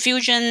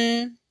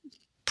confusion,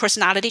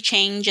 personality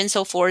change, and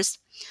so forth.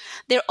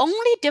 Their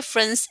only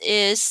difference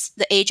is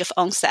the age of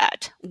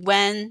onset.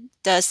 When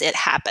does it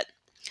happen?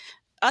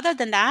 Other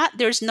than that,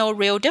 there's no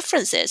real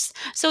differences.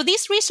 So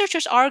these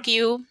researchers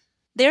argue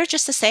they're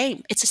just the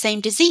same. It's the same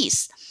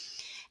disease.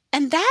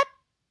 And that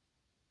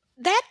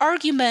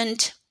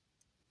argument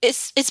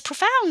is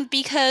profound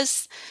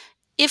because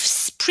if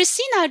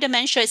presenile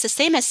dementia is the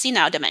same as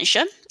senile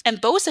dementia, and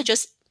both are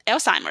just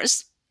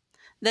Alzheimer's,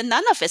 then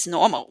none of it's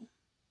normal.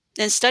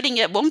 Then studying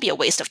it won't be a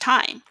waste of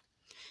time.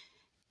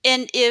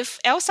 And if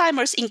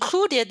Alzheimer's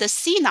included the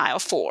senile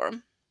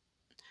form,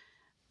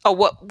 or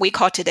what we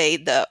call today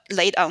the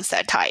late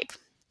onset type,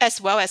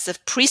 as well as the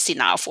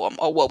presenile form,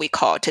 or what we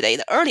call today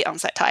the early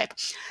onset type,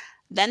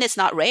 then it's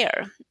not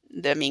rare.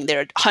 I mean,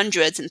 there are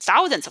hundreds and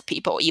thousands of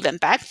people, even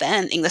back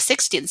then in the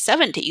 60s and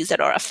 70s,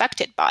 that are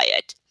affected by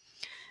it.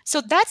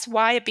 So that's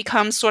why it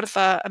becomes sort of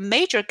a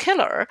major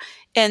killer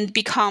and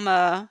become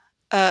a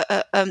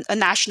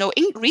national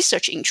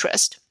research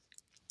interest.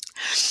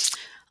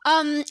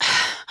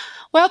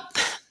 Well,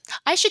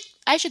 I should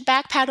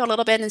backpedal a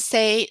little bit and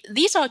say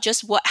these are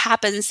just what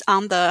happens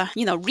on the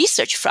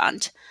research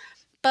front.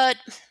 But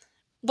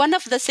one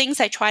of the things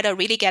I try to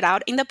really get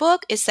out in the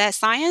book is that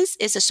science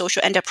is a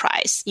social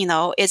enterprise.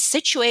 It's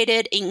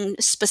situated in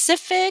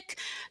specific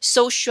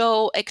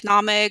social,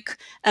 economic,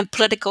 and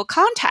political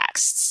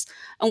contexts.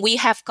 And we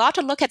have got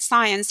to look at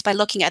science by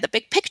looking at the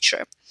big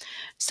picture.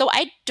 So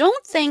I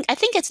think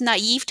it's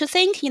naive to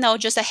think,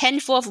 just a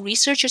handful of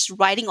researchers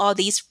writing all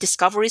these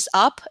discoveries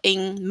up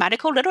in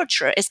medical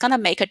literature is going to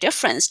make a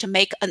difference to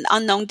make an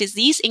unknown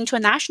disease into a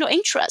national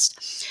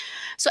interest.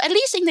 So at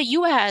least in the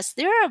US,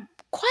 there are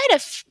quite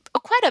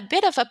a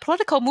bit of a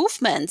political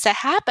movement that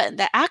happened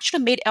that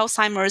actually made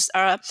Alzheimer's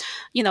a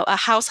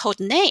household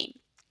name.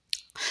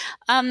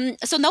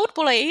 So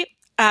notably,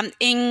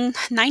 in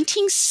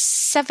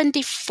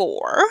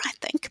 1974, I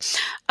think,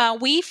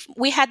 we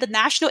had the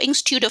National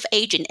Institute of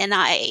Aging,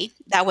 NIA,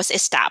 that was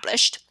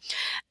established.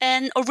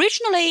 And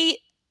originally,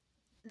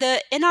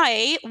 the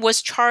NIA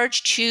was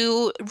charged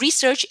to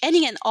research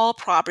any and all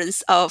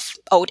problems of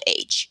old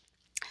age.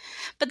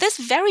 But this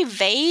very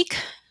vague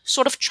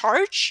sort of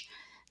charge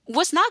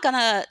was not going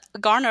to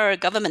garner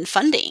government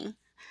funding.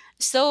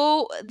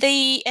 So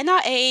the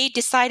NIA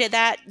decided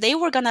that they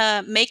were going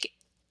to make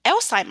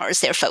Alzheimer's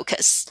their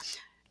focus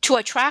to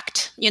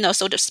attract,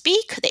 so to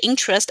speak, the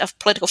interest of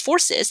political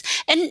forces.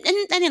 And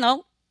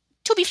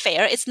to be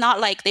fair, it's not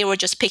like they were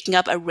just picking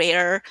up a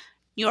rare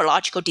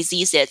neurological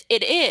disease. It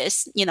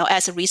is,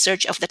 as the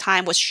research of the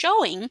time was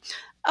showing,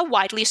 a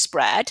widely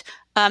spread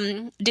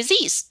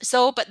disease.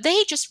 So, but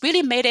they just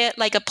really made it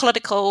like a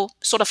political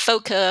sort of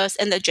focus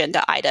and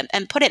agenda item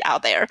and put it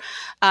out there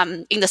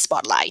in the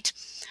spotlight.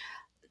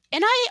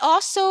 And I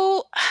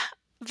also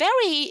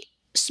very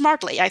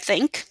smartly, I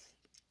think,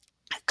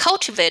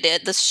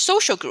 cultivated the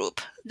social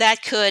group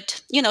that could,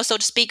 so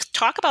to speak,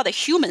 talk about the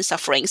human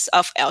sufferings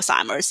of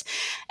Alzheimer's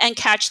and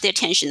catch the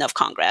attention of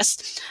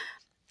Congress.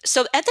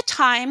 So at the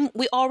time,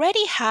 we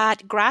already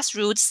had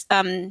grassroots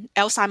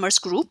Alzheimer's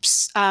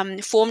groups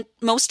formed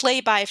mostly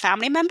by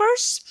family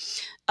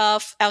members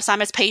of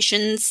Alzheimer's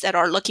patients that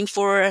are looking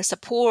for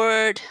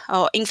support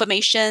or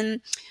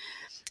information.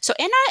 So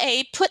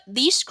NIA put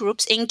these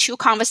groups into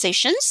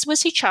conversations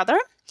with each other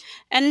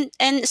and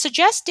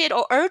suggested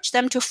or urged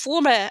them to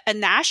form a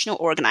national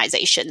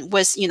organization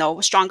with,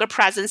 stronger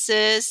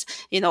presences,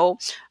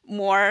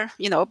 more,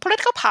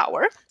 political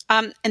power.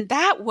 And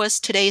that was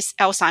today's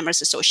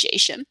Alzheimer's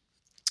Association.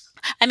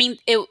 I mean,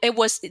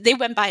 they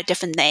went by a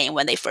different name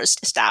when they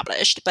first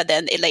established, but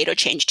then it later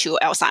changed to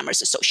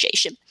Alzheimer's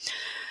Association.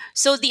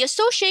 So the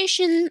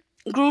association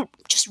grew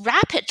just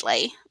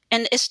rapidly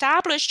and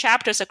established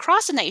chapters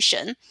across the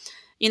nation,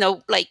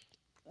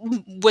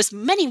 with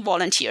many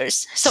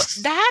volunteers. So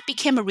that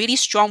became a really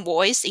strong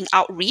voice in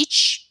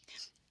outreach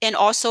and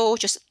also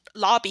just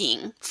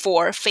lobbying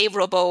for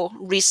favorable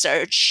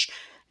research,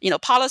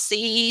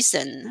 policies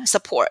and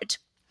support.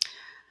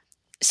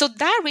 So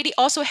that really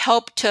also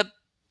helped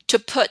to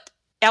put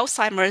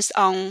Alzheimer's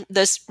on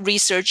this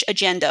research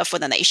agenda for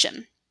the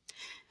nation.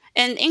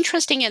 And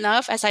interesting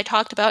enough, as I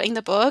talked about in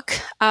the book,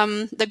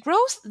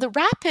 the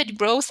rapid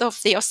growth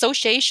of the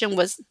association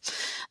was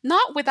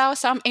not without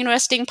some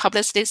interesting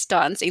publicity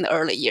stunts in the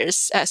early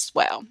years as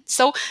well.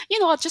 So,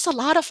 just a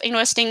lot of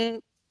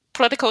interesting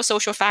political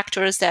social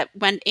factors that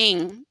went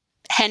in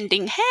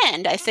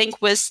hand, I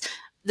think, with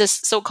this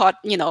so-called,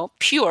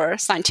 pure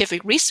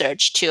scientific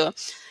research to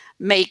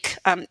make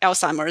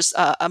Alzheimer's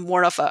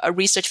more of a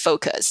research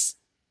focus.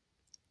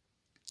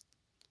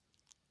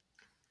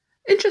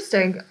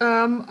 Interesting.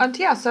 And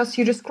yes, as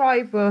you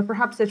describe,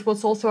 perhaps it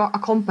was also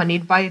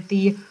accompanied by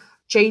the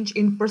change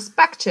in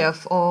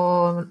perspective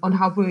on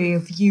how we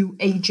view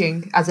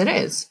aging as it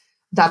is,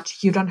 that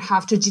you don't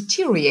have to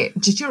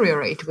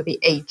deteriorate with the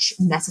age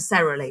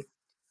necessarily.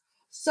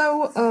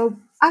 So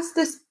as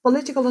this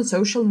political and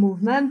social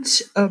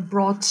movement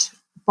brought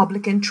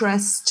public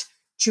interest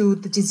to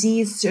the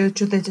disease, to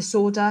the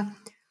disorder,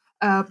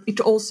 it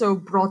also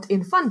brought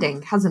in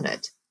funding, hasn't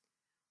it?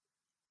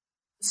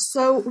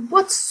 So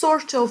what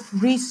sort of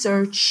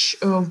research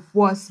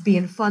was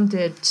being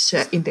funded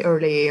in the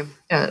early, in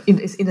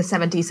the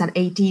 70s and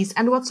 80s,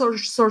 and what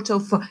sort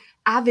of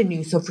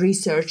avenues of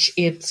research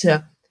it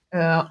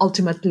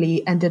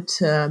ultimately ended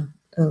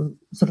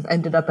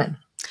up in?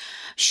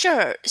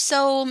 Sure.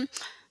 So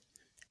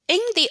in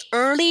the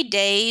early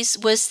days,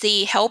 with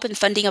the help and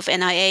funding of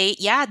NIA,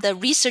 the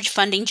research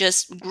funding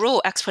just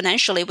grew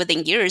exponentially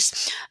within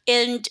years.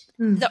 And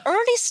the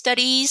early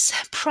studies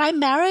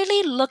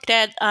primarily looked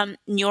at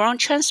neuron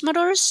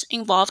transmitters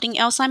involved in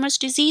Alzheimer's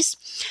disease.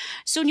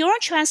 So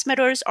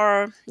neurotransmitters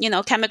are,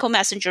 chemical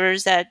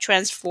messengers that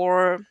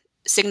transfer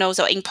signals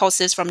or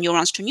impulses from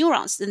neurons to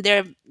neurons. And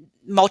there are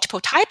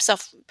multiple types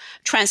of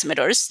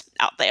transmitters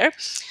out there.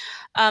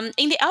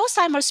 In the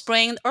Alzheimer's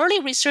brain, early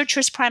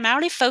researchers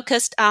primarily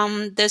focused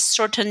on this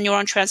certain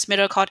neuron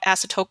transmitter called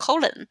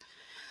acetylcholine.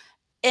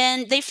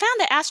 And they found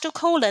that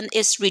acetylcholine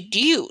is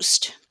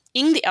reduced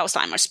in the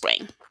Alzheimer's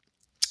brain.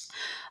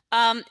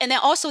 And then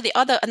also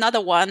another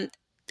one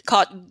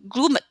called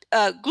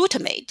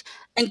glutamate.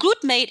 And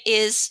glutamate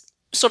is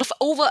sort of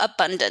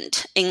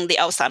overabundant in the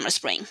Alzheimer's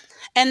brain.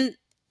 And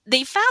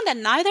they found that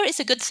neither is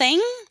a good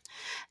thing.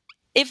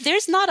 If there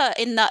is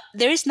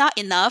not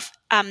enough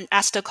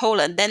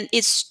acetylcholine, then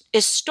it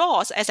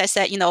stalls. As I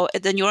said,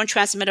 the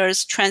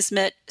neurotransmitters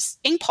transmit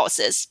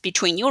impulses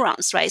between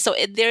neurons, right? So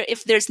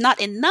if there's not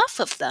enough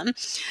of them,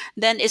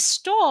 then it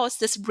stalls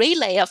this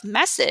relay of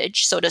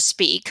message, so to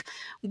speak,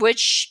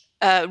 which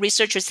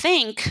researchers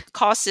think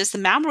causes the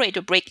memory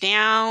to break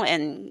down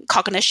and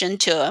cognition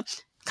to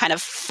kind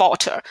of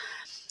falter.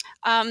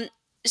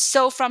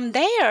 So from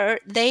there,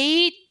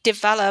 they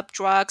develop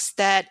drugs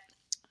that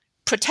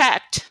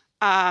protect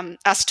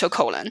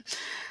acetylcholine.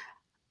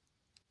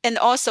 And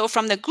also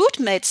from the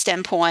glutamate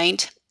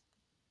standpoint,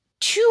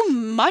 too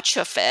much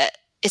of it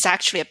is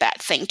actually a bad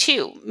thing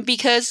too,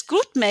 because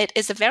glutamate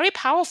is a very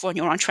powerful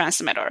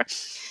neurotransmitter.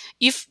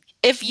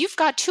 If you've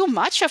got too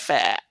much of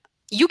it,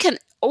 you can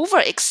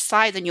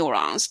overexcite the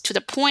neurons to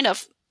the point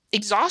of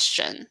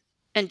exhaustion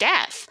and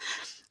death.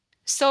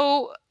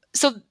 So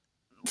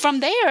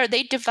from there,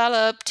 they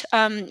developed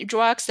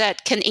drugs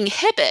that can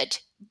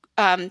inhibit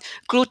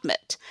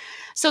glutamate.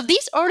 So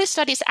these early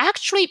studies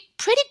actually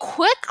pretty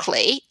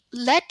quickly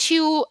led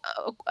to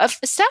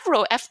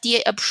several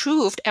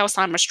FDA-approved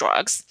Alzheimer's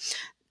drugs.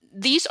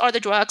 These are the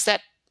drugs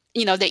that,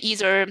 they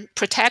either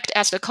protect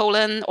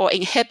acetylcholine or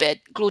inhibit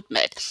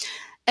glutamate.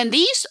 And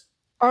these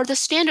are the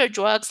standard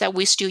drugs that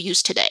we still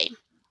use today.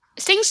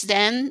 Since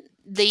then,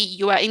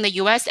 in the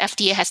US,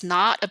 FDA has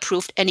not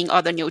approved any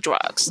other new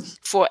drugs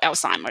for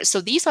Alzheimer's. So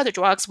these are the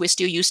drugs we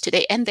still use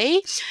today. And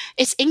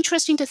it's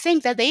interesting to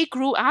think that they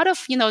grew out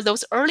of,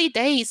 those early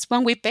days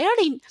when we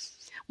barely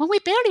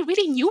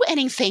really knew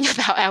anything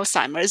about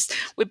Alzheimer's.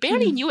 We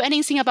barely knew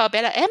anything about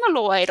beta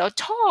amyloid or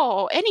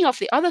tau, any of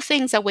the other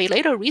things that we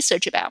later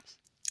researched about.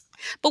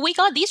 But we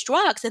got these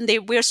drugs and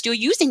we're still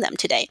using them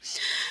today.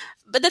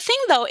 But the thing,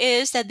 though,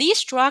 is that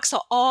these drugs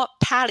are all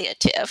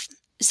palliative.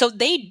 So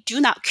they do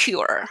not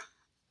cure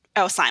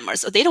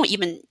Alzheimer's, or they don't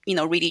even,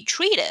 really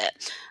treat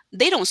it.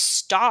 They don't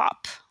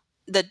stop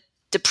the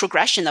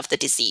progression of the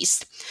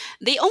disease.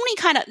 They only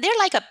they're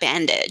like a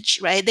bandage,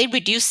 right? They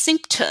reduce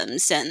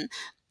symptoms and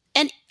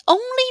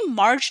only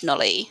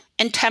marginally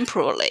and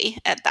temporarily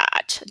at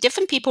that.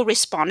 Different people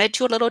responded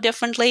to a little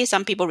differently.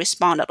 Some people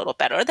respond a little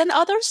better than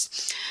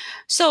others.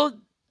 So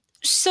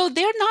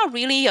they're not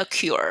really a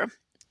cure.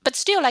 But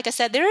still, like I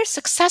said, their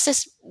success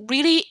is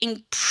really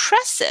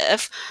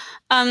impressive,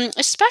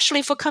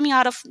 especially for coming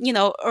out of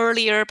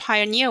earlier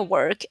pioneer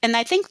work. And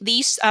I think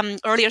these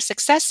earlier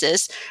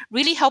successes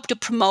really help to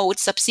promote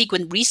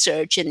subsequent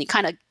research, and it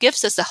kind of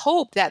gives us a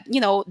hope that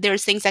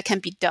there's things that can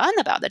be done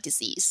about the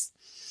disease.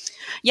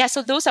 Yeah,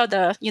 so those are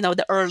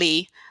the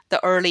early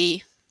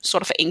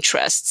sort of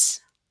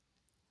interests.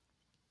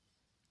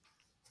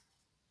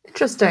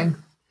 Interesting.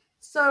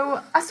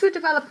 So as we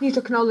develop new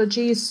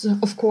technologies,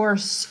 of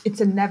course, it's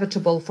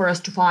inevitable for us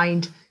to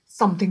find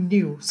something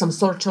new, some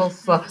sort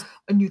of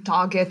new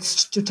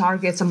targets to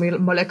target, some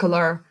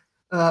molecular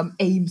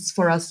aims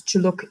for us to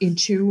look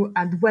into.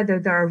 And whether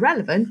they're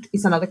relevant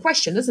is another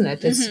question, isn't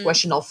it? It's a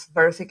question of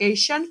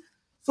verification.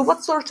 So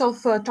what sort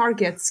of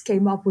targets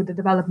came up with the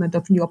development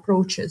of new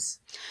approaches?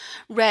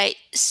 Right.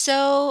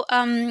 So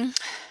one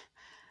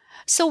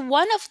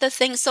of the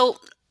things,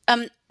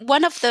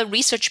 one of the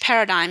research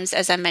paradigms,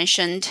 as I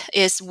mentioned,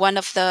 is one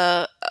of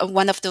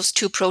those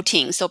two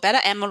proteins. So beta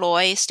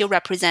amyloid still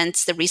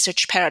represents the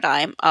research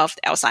paradigm of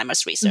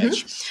Alzheimer's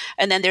research.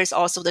 And then there's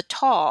also the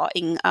tau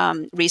in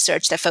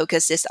research that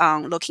focuses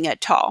on looking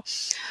at tau.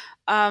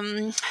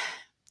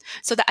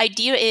 So the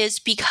idea is,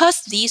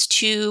 because these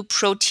two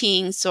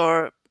proteins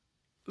or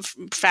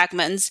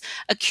fragments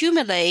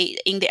accumulate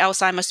in the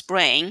Alzheimer's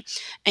brain,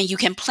 and you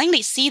can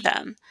plainly see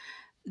them,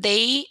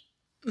 they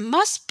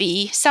must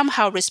be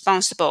somehow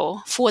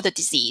responsible for the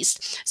disease.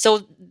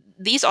 So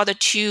these are the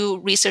two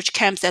research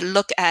camps that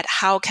look at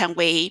how can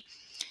we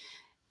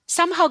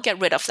somehow get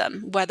rid of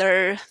them,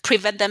 whether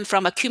prevent them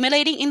from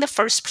accumulating in the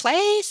first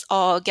place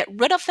or get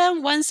rid of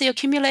them once they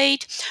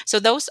accumulate. So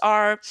those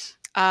are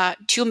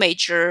two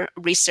major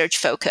research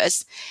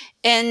focus.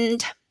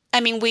 And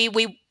I mean,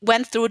 we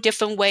went through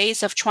different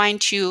ways of trying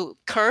to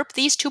curb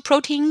these two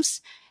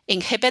proteins,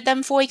 inhibit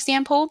them, for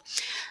example.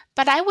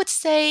 But I would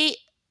say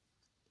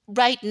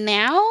right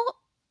now,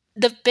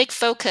 the big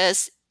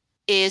focus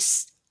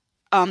is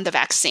on the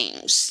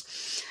vaccines.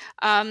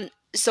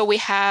 So we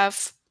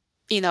have,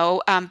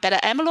 beta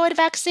amyloid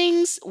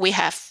vaccines, we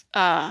have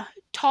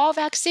tau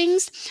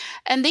vaccines,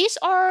 and these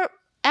are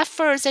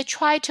efforts that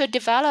try to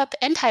develop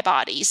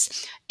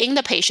antibodies in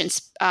the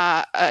patient's,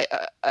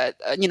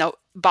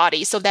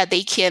 body, so that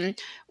they can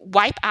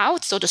wipe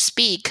out, so to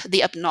speak,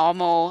 the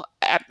abnormal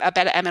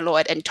beta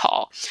amyloid and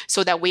tau,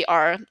 so that we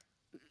are,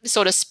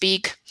 so to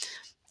speak,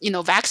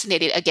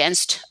 vaccinated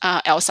against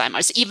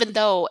Alzheimer's, even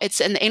though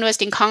it's an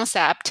interesting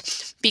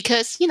concept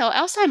because,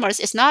 Alzheimer's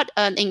is not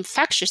an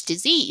infectious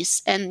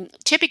disease. And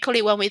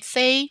typically when we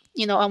say,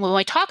 when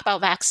we talk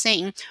about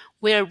vaccine,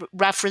 we're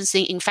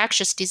referencing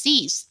infectious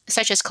disease,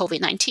 such as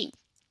COVID-19.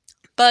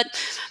 But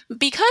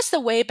because the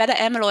way beta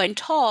amyloid and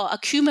tau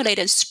accumulate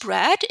and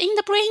spread in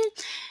the brain,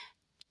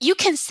 you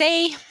can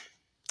say,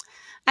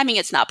 I mean,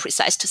 it's not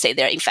precise to say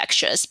they're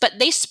infectious, but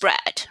they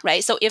spread,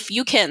 right? So if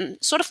you can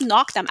sort of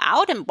knock them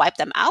out and wipe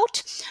them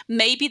out,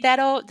 maybe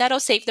that'll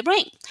save the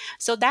brain.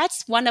 So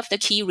that's one of the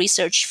key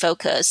research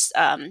focus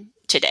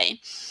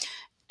today.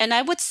 And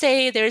I would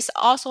say there's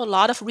also a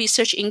lot of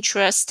research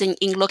interest in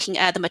looking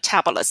at the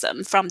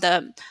metabolism, from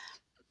the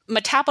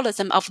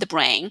metabolism of the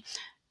brain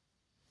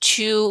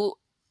to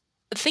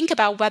think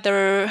about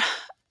whether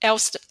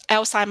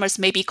Alzheimer's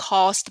may be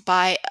caused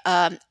by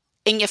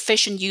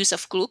inefficient use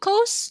of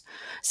glucose.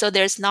 So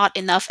there's not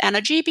enough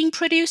energy being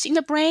produced in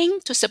the brain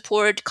to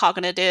support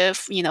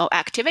cognitive,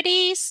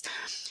 activities.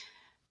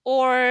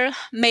 Or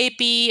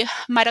maybe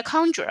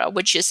mitochondria,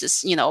 which is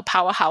this,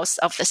 powerhouse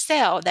of the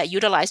cell that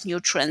utilize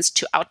nutrients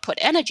to output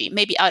energy.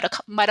 Maybe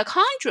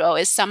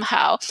mitochondria is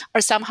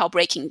somehow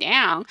breaking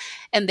down,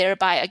 and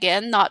thereby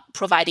again not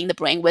providing the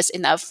brain with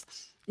enough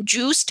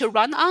juice to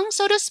run on,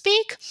 so to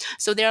speak.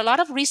 So there are a lot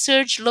of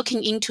research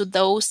looking into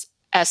those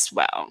as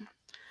well.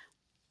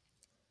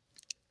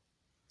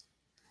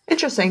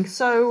 Interesting.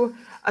 So,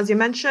 as you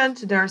mentioned,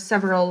 there are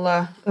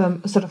several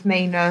sort of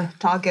main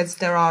targets.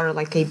 There are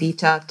like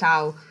A-beta,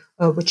 tau,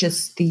 which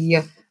is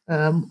the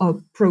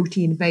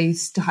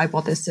protein-based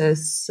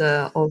hypothesis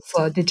of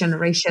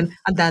degeneration,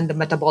 and then the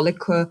metabolic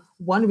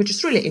one, which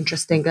is really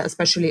interesting,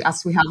 especially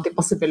as we have the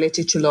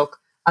possibility to look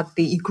at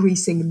the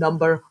increasing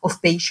number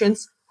of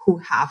patients who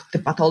have the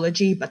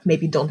pathology but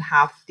maybe don't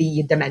have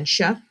the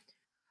dementia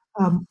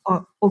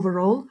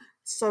overall.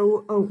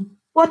 So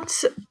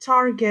what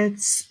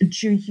targets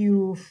do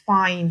you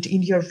find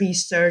in your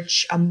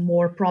research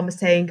more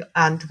promising,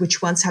 and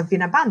which ones have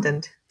been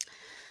abandoned?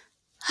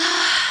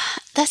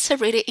 That's a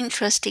really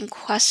interesting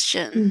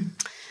question.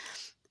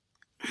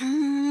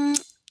 The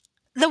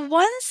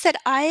ones that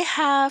I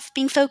have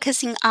been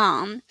focusing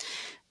on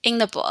in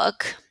the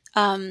book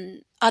are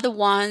the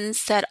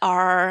ones that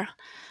are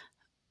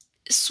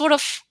sort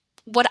of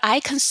what I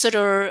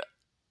consider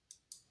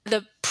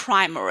the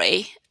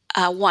primary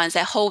ones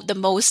that hold the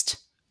most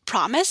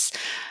promise.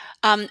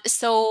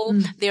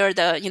 There are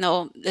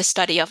the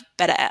study of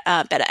beta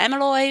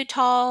amyloid,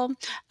 tau,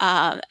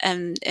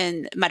 and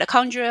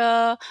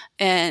mitochondria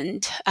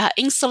and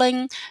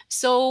insulin.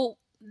 So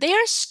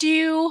they're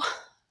still,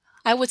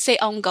 I would say,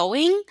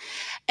 ongoing.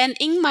 And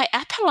in my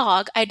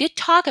epilogue, I did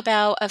talk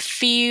about a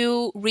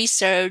few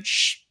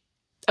research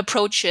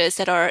approaches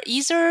that are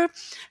either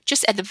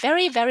just at the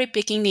very, very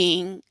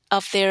beginning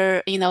of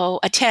their,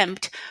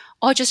 attempt,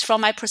 or just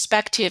from my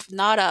perspective,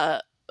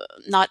 not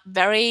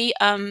very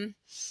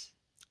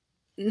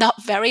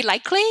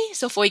likely.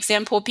 So, for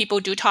example, people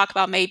do talk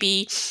about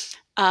maybe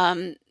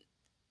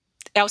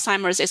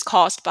Alzheimer's is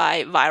caused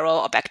by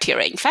viral or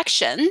bacterial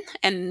infection,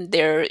 and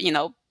their,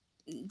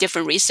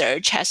 different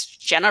research has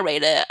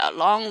generated a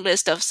long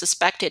list of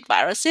suspected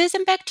viruses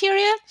and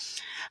bacteria,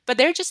 but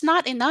there's just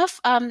not enough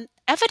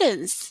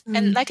evidence.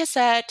 And like I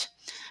said,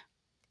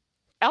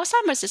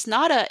 Alzheimer's is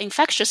not an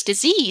infectious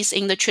disease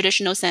in the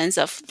traditional sense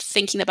of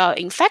thinking about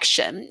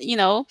infection,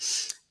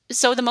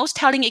 So the most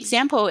telling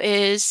example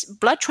is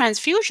blood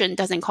transfusion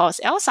doesn't cause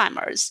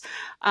Alzheimer's.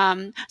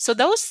 So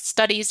those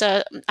studies,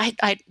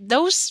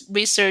 those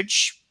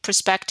research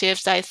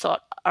perspectives, I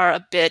thought are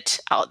a bit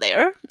out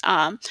there.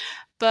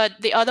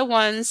 But the other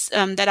ones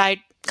that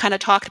I kind of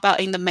talked about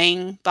in the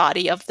main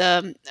body of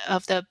the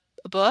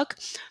book,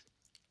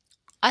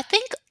 I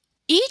think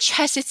each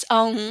has its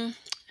own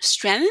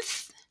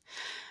strength,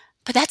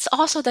 but that's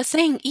also the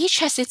thing. Each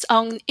has its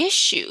own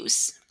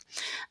issues.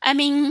 I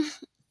mean,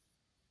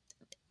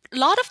 a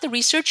lot of the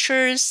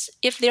researchers,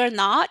 if they're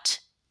not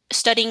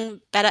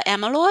studying beta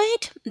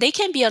amyloid, they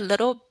can be a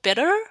little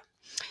bitter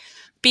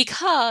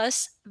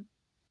because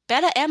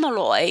beta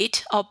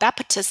amyloid or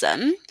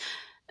baptism,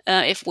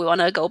 if we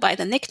want to go by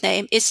the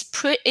nickname, is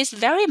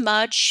very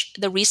much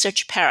the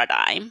research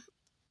paradigm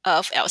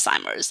of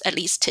Alzheimer's, at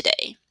least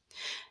today.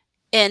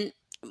 And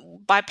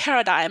by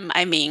paradigm,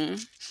 I mean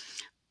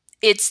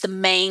it's the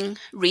main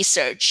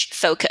research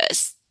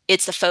focus.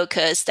 It's the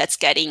focus that's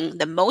getting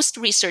the most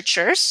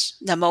researchers,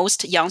 the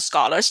most young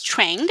scholars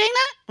trained in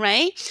it,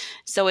 right?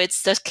 So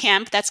it's the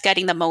camp that's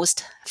getting the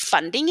most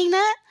funding in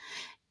it.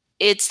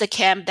 It's the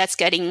camp that's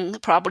getting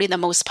probably the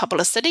most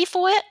publicity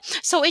for it.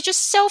 So it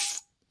just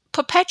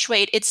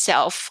self-perpetuates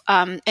itself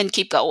and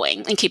keeps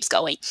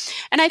going.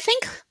 And I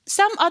think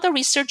some other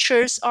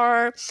researchers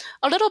are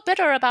a little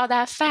bitter about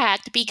that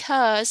fact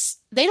because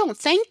they don't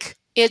think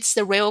it's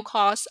the real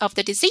cause of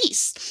the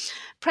disease,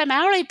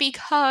 primarily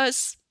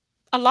because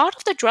a lot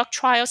of the drug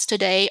trials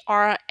today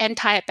are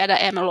anti-beta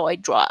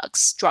amyloid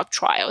drug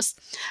trials,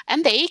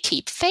 and they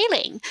keep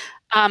failing.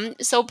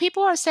 So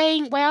people are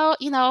saying, well,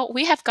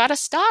 we have got to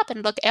stop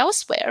and look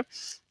elsewhere.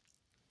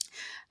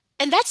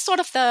 And that's sort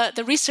of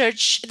the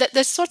research,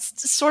 the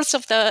sorts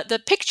of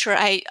the picture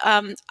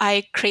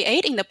I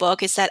create in the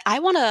book is that I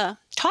want to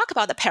talk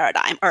about the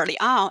paradigm early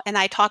on, and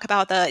I talk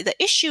about the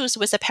issues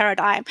with the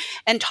paradigm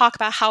and talk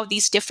about how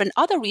these different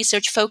other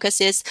research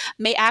focuses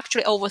may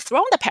actually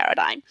overthrow the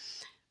paradigm.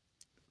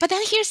 But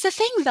then here's the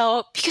thing,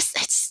 though, because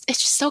it's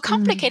just so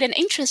complicated and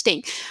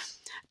interesting.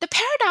 The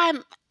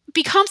paradigm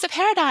becomes a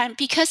paradigm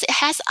because it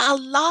has a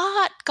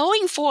lot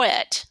going for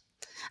it.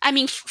 I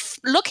mean,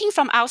 looking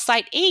from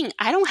outside in,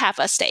 I don't have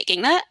a stake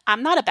in it.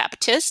 I'm not a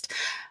Baptist.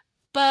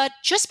 But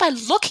just by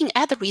looking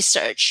at the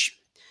research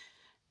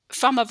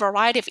from a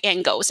variety of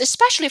angles,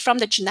 especially from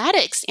the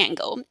genetics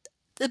angle,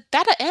 the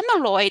beta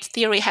amyloid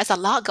theory has a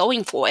lot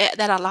going for it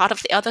that a lot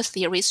of the other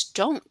theories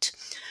don't.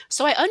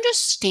 So I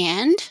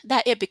understand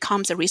that it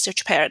becomes a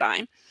research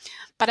paradigm,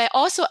 but I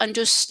also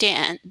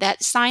understand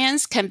that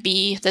science can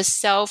be the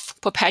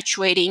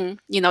self-perpetuating,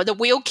 the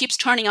wheel keeps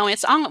turning on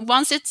its own.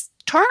 Once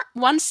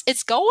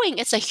it's going,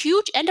 it's a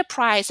huge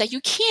enterprise that you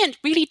can't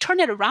really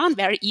turn it around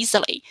very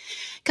easily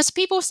because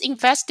people's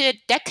invested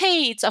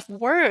decades of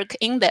work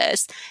in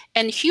this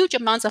and huge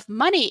amounts of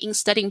money in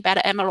studying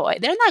beta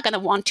amyloid. They're not going to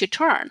want to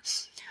turn.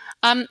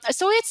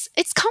 So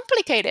it's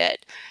complicated.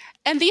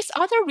 And these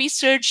other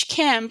research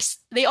camps,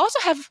 they also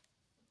have,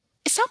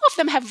 some of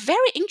them have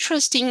very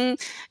interesting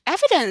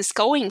evidence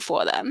going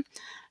for them,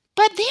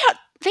 but they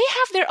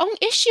have their own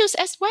issues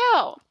as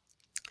well.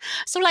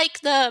 So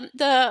like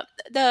the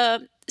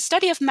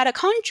study of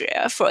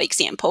mitochondria, for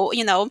example,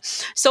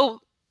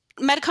 so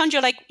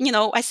mitochondria, like,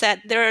 I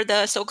said, they're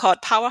the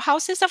so-called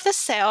powerhouses of the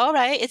cell,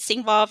 right? It's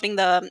involved in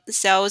the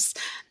cell's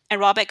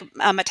aerobic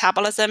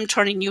metabolism,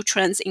 turning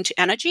nutrients into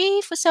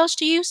energy for cells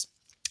to use.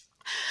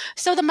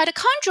 So the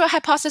mitochondrial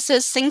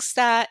hypothesis thinks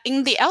that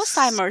in the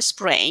Alzheimer's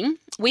brain,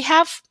 we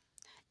have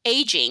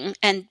aging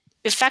and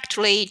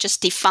effectively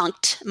just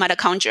defunct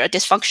mitochondria,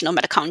 dysfunctional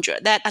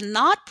mitochondria that are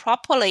not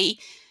properly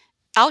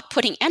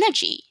outputting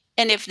energy.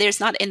 And if there's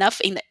not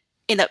enough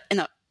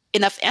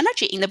enough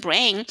energy in the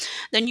brain,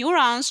 the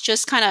neurons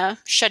just kind of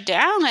shut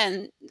down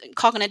and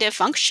cognitive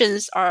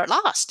functions are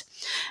lost.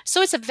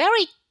 So it's a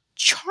very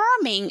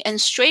charming and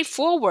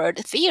straightforward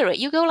theory.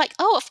 You go like,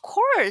 oh, of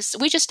course,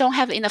 we just don't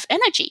have enough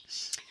energy.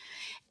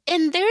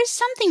 And there is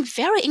something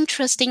very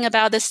interesting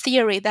about this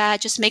theory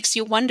that just makes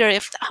you wonder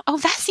if,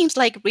 that seems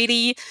like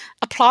really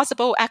a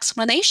plausible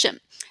explanation.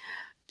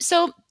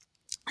 So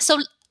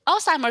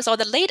Alzheimer's or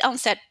the late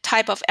onset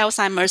type of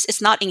Alzheimer's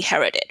is not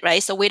inherited,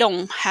 right? So we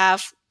don't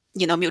have,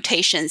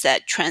 mutations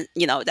that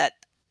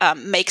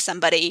make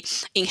somebody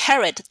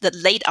inherit the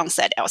late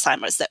onset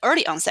Alzheimer's. The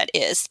early onset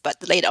is, but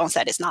the late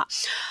onset is not.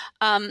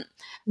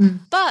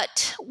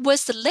 But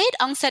with the late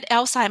onset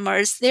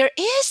Alzheimer's, there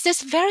is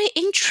this very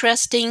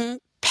interesting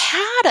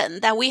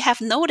pattern that we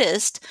have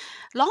noticed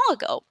long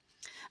ago.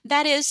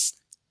 That is,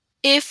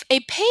 if a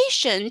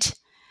patient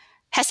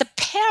has a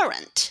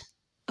parent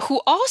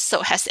who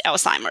also has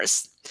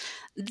Alzheimer's,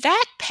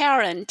 that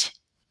parent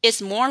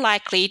is more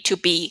likely to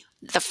be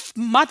the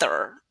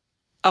mother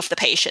of the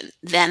patient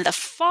than the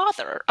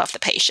father of the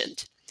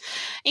patient.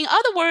 In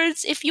other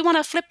words, if you want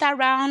to flip that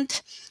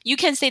around, you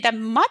can say that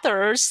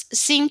mothers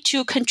seem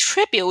to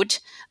contribute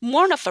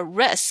more of a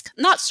risk,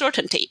 not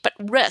certainty, but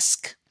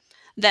risk,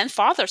 than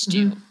fathers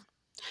do.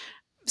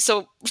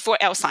 So for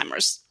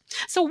Alzheimer's.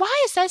 So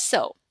why is that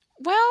so?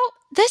 Well,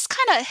 this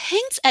kind of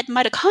hints at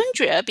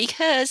mitochondria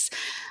because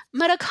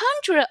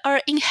mitochondria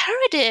are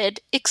inherited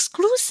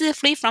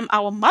exclusively from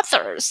our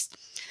mothers.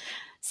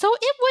 So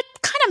it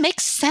would kind of make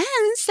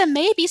sense that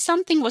maybe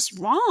something was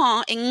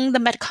wrong in the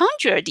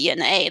mitochondrial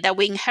DNA that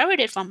we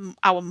inherited from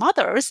our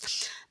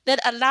mothers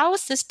that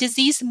allows this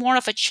disease more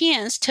of a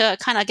chance to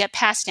kind of get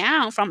passed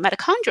down from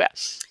mitochondria.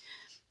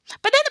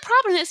 But then the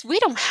problem is we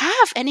don't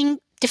have any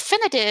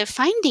definitive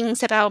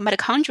findings about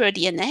mitochondrial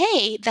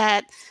DNA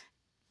that,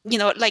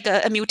 like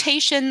a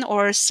mutation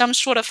or some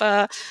sort of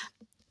a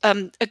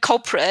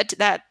culprit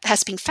that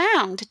has been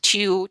found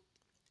to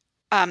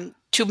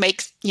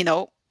make,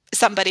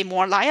 somebody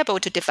more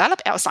liable to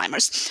develop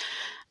Alzheimer's,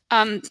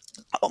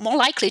 or more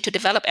likely to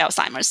develop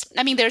Alzheimer's.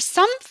 I mean, there's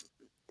some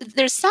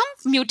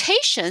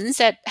mutations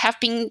that have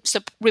been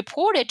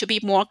reported to be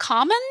more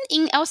common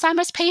in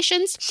Alzheimer's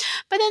patients,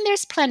 but then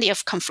there's plenty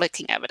of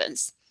conflicting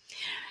evidence.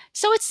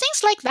 So it's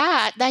things like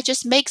that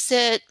just makes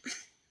it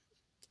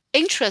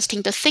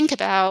interesting to think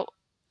about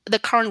the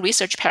current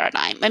research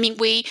paradigm. I mean,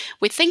 we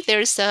think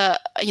there's a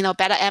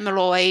beta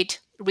amyloid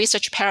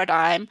research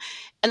paradigm,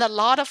 and a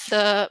lot of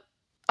the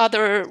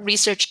other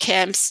research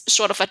camps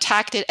sort of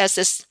attacked it as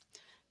this,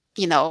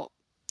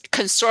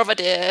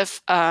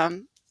 conservative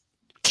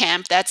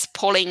camp that's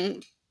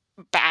pulling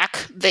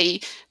back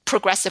the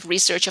progressive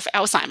research of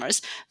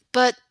Alzheimer's.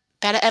 But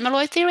beta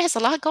amyloid theory has a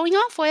lot going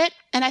on for it.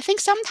 And I think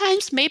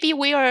sometimes maybe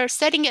we are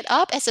setting it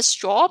up as a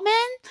straw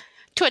man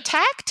to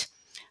attack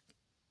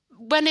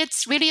when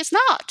it's really is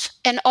not.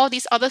 And all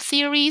these other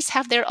theories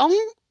have their own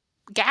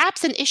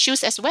gaps and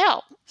issues as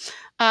well.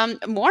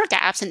 More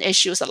gaps and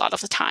issues a lot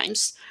of the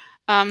times.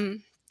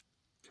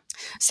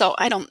 So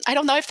I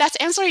don't know if that's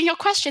answering your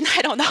question.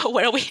 I don't know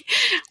where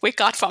we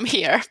got from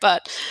here,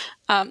 but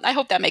I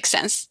hope that makes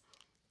sense.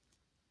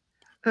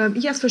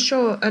 Yes, for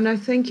sure. And I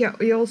think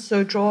you're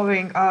also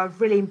drawing a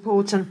really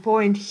important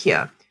point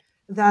here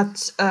that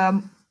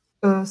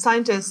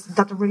scientists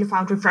that are really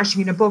found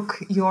refreshing in a book,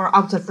 your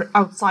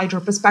outsider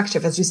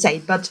perspective, as you say.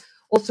 But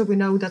also we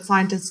know that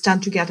scientists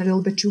tend to get a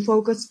little bit too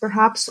focused,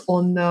 perhaps,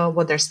 on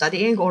what they're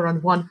studying or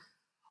on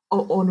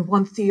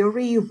one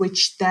theory,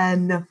 which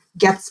then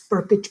gets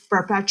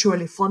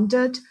perpetually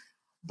funded.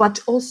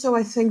 But also,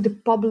 I think the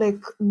public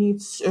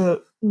needs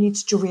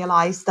to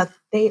realize that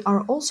they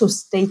are also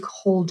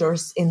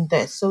stakeholders in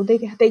this. So they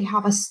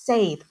have a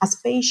say as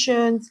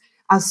patients,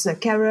 as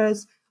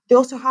carers. They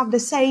also have the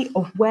say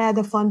of where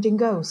the funding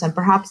goes. And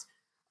perhaps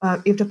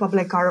if the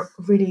public are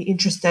really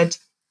interested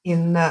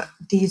in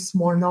these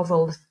more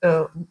novel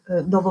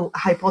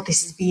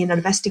hypotheses being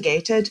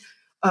investigated,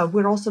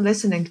 we're also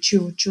listening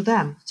to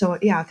them. So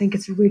yeah, I think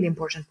it's a really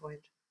important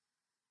point.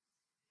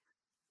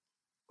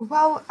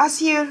 Well,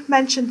 as you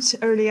mentioned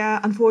earlier,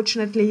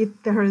 unfortunately,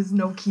 there is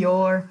no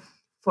cure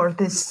for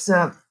this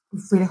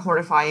really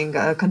horrifying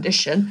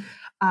condition,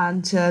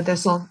 and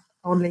there's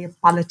only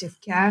palliative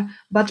care.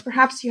 But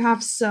perhaps you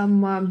have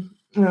some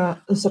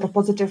sort of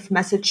positive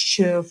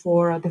message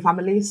for the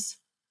families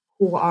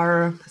who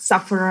are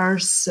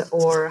sufferers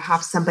or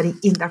have somebody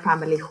in their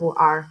family who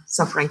are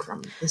suffering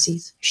from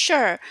disease.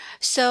 Sure.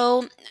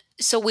 So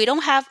we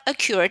don't have a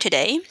cure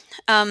today.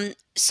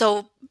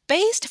 So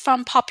based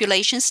from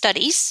population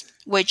studies,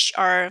 which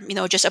are,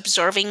 just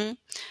observing,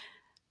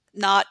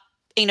 not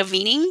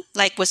intervening,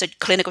 like was a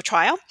clinical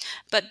trial,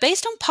 but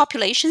based on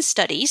population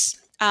studies,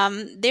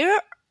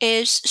 there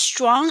is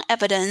strong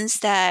evidence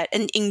that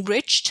an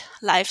enriched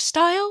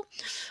lifestyle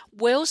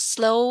will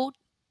slow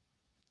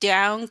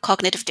down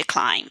cognitive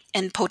decline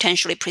and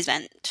potentially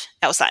prevent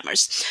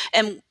Alzheimer's.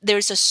 And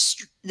there's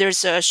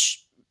a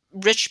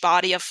rich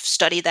body of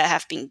study that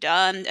have been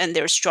done, and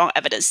there's strong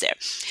evidence there.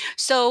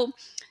 So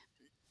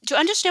to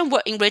understand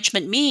what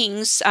enrichment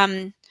means,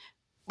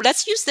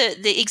 let's use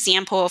the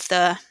example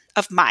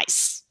of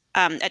mice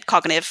at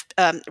cognitive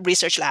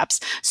research labs.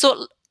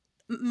 So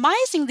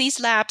mice in these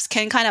labs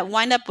can kind of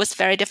wind up with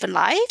very different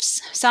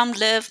lives. Some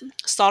live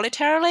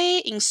solitarily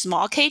in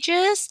small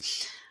cages.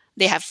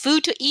 They have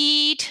food to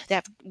eat, they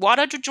have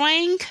water to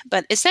drink,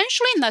 but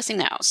essentially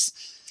nothing else.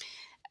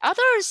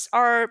 Others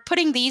are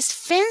putting these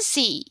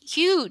fancy,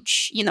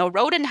 huge,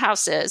 rodent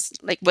houses,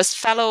 like with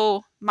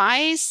fellow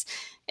mice,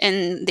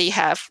 and they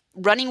have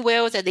running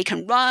wheels that they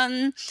can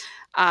run.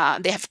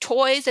 They have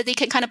toys that they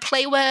can kind of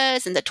play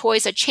with, and the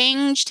toys are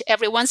changed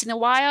every once in a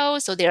while,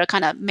 so they're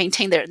kind of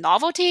maintain their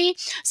novelty,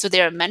 so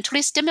they're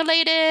mentally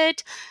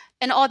stimulated,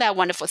 and all that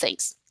wonderful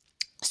things.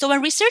 So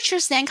when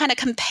researchers then kind of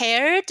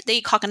compared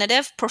the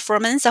cognitive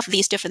performance of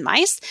these different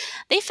mice,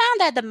 they found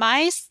that the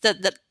mice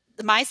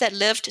that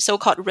lived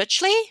so-called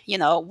richly,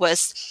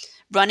 with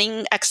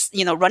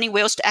running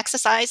wheels to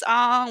exercise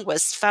on,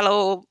 with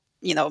fellow,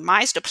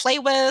 mice to play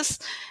with,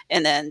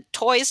 and then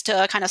toys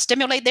to kind of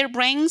stimulate their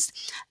brains,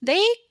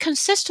 they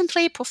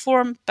consistently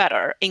perform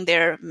better in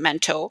their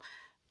mental,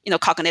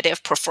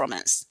 cognitive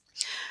performance.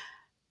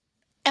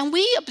 And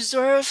we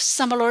observe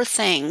similar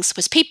things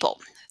with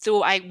people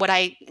through what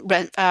I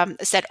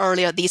said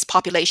earlier, these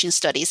population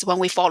studies. When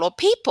we follow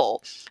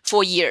people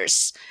for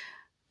years,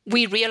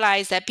 we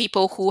realize that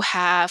people who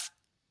have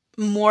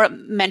more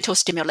mental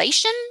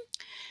stimulation,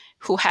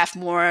 who have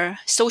more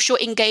social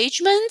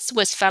engagements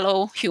with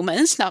fellow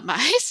humans, not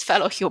mice,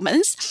 fellow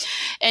humans,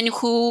 and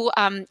who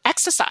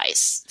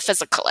exercise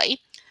physically,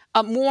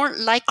 are more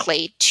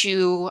likely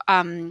to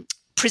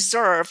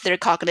preserve their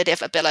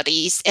cognitive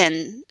abilities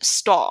and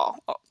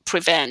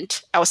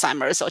prevent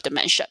Alzheimer's or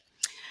dementia.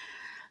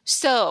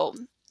 So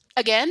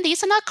again,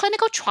 these are not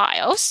clinical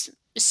trials,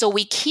 so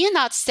we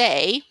cannot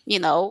say,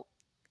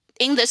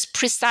 in this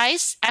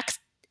precise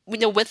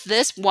with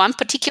this one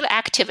particular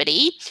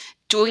activity,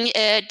 doing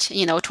it,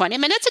 20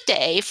 minutes a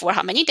day for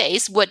how many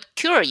days would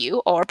cure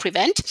you or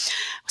prevent.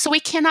 So we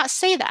cannot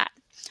say that.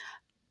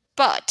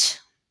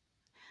 But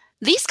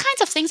these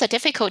kinds of things are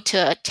difficult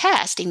to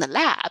test in the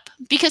lab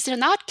because they're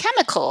not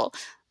chemical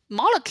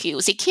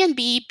molecules. It can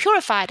be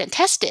purified and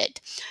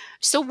tested.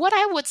 So what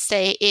I would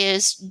say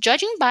is,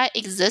 judging by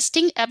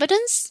existing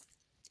evidence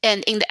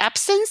and in the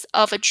absence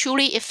of a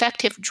truly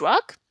effective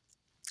drug,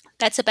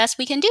 that's the best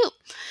we can do.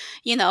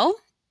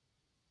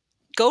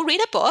 Go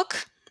read a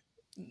book,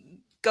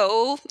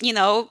 go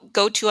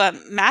to a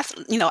math,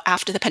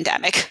 after the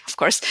pandemic, of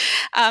course,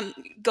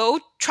 go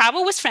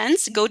travel with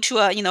friends, go to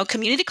a,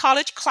 community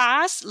college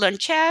class, learn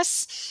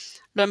chess,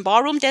 learn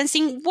ballroom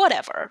dancing,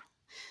 whatever.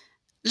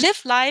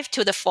 Live life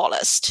to the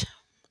fullest.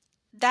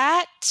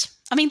 That's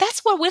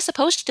what we're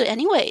supposed to do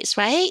anyways,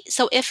 right?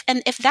 So if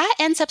that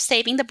ends up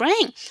saving the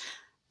brain,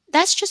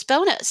 that's just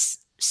bonus.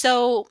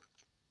 So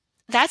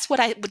that's what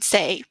I would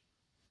say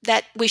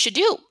that we should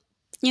do.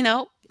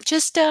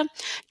 Just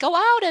go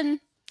out and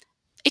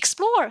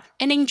explore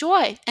and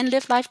enjoy and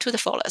live life to the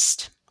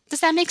fullest. Does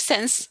that make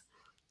sense?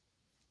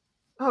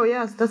 Oh,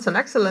 yes, that's an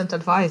excellent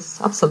advice.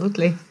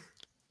 Absolutely.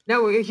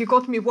 No, you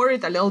got me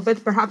worried a little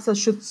bit. Perhaps I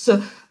should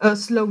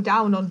slow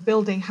down on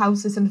building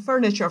houses and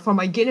furniture for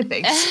my guinea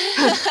pigs.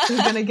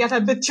 You're going to get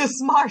a bit too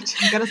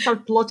smart. You're going to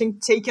start plotting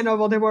taking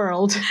over the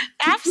world.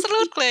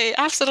 Absolutely.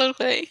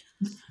 Absolutely.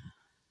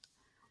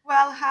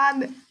 Well,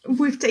 Han,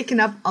 we've taken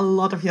up a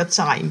lot of your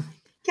time.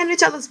 Can you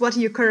tell us what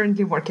you're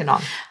currently working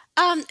on?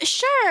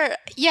 Sure.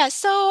 Yeah.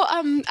 So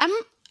I'm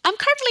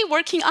currently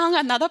working on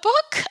another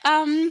book.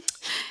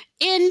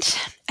 And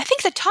I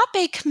think the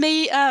topic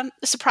may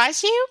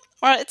surprise you,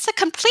 or it's a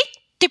complete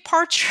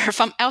departure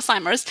from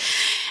Alzheimer's.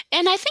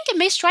 And I think it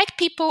may strike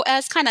people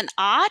as kind of an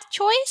odd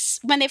choice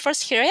when they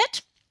first hear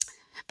it.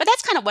 But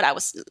that's kind of what I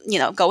was,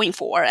 going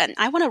for. And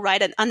I want to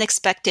write an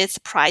unexpected,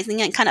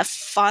 surprising, and kind of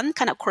fun,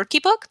 kind of quirky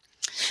book.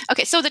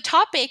 Okay, so the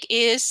topic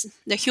is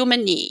the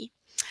human knee.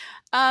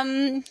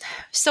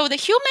 So the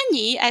human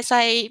knee, as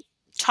I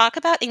talk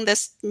about in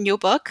this new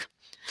book,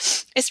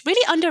 is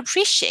really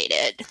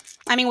underappreciated.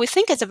 We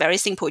think it's a very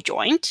simple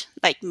joint,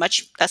 like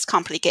much less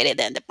complicated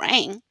than the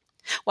brain.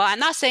 Well, I'm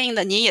not saying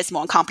the knee is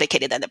more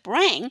complicated than the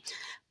brain,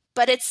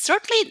 but it's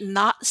certainly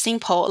not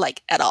simple,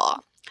 like at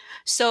all.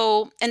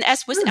 So, and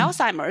as with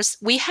Alzheimer's,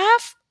 we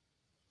have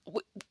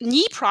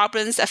knee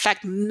problems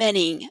affect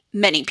many,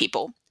 many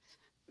people.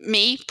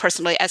 Me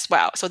personally as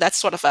well. So that's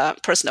sort of a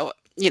personal,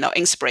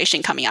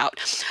 inspiration coming out.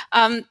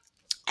 And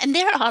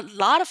there are a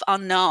lot of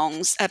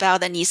unknowns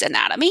about the knee's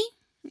anatomy,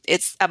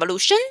 its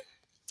evolution,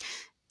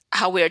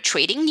 how we're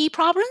treating knee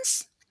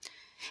problems.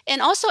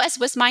 And also, as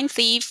with Mind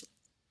Thief,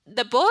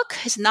 the book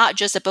is not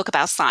just a book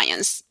about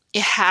science.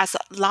 It has a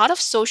lot of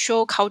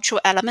social,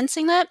 cultural elements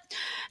in it.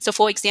 So,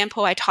 for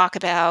example, I talk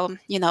about,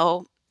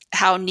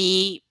 how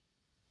knee,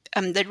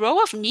 the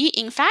role of knee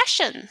in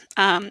fashion.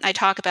 I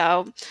talk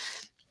about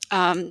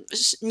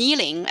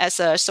kneeling as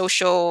a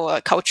social,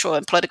 cultural,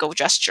 and political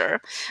gesture.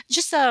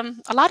 Just a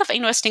lot of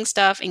interesting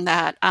stuff in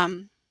that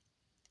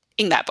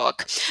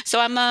book. So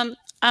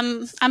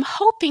I'm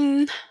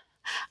hoping,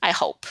 I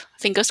hope,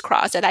 fingers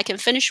crossed, that I can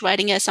finish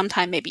writing it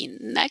sometime maybe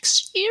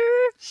next year.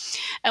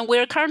 And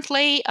we're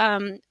currently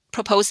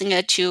proposing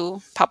it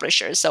to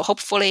publishers. So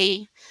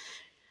hopefully,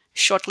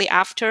 shortly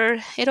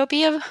after, it'll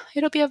be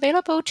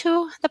available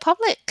to the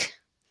public.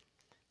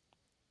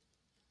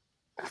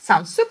 That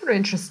sounds super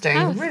interesting.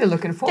 I'm really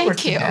looking forward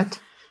to it.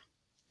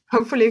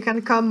 Hopefully you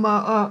can come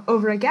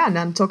over again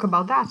and talk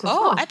about that as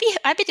well.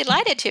 I'd be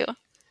delighted to.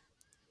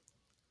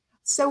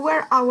 So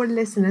where our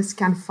listeners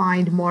can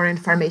find more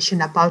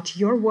information about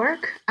your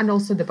work and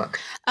also the book?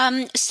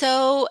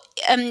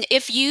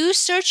 If you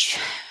search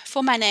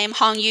for my name,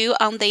 Hongyu,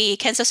 on the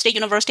Kansas State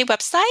University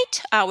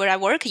website where I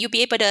work, you'll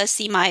be able to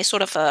see my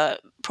sort of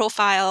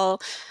profile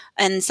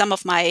and some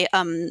of my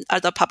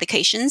other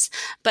publications.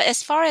 But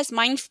as far as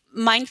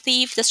Mind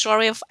Thief, the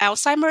story of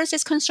Alzheimer's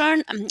is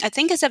concerned, I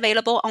think it's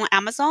available on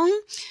Amazon.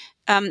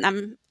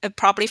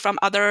 Probably from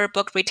other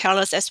book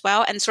retailers as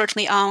well, and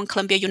certainly on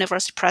Columbia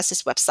University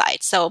Press's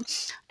website.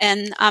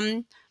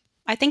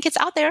 I think it's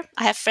out there.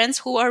 I have friends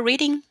who are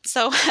reading,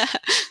 so.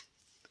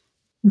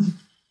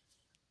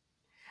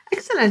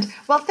 Excellent.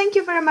 Well, thank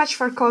you very much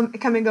for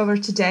coming over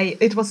today.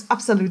 It was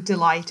absolute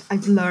delight.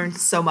 I've learned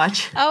so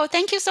much. Oh,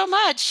 thank you so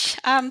much.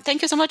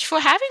 Thank you so much for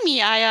having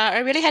me. I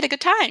really had a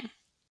good time.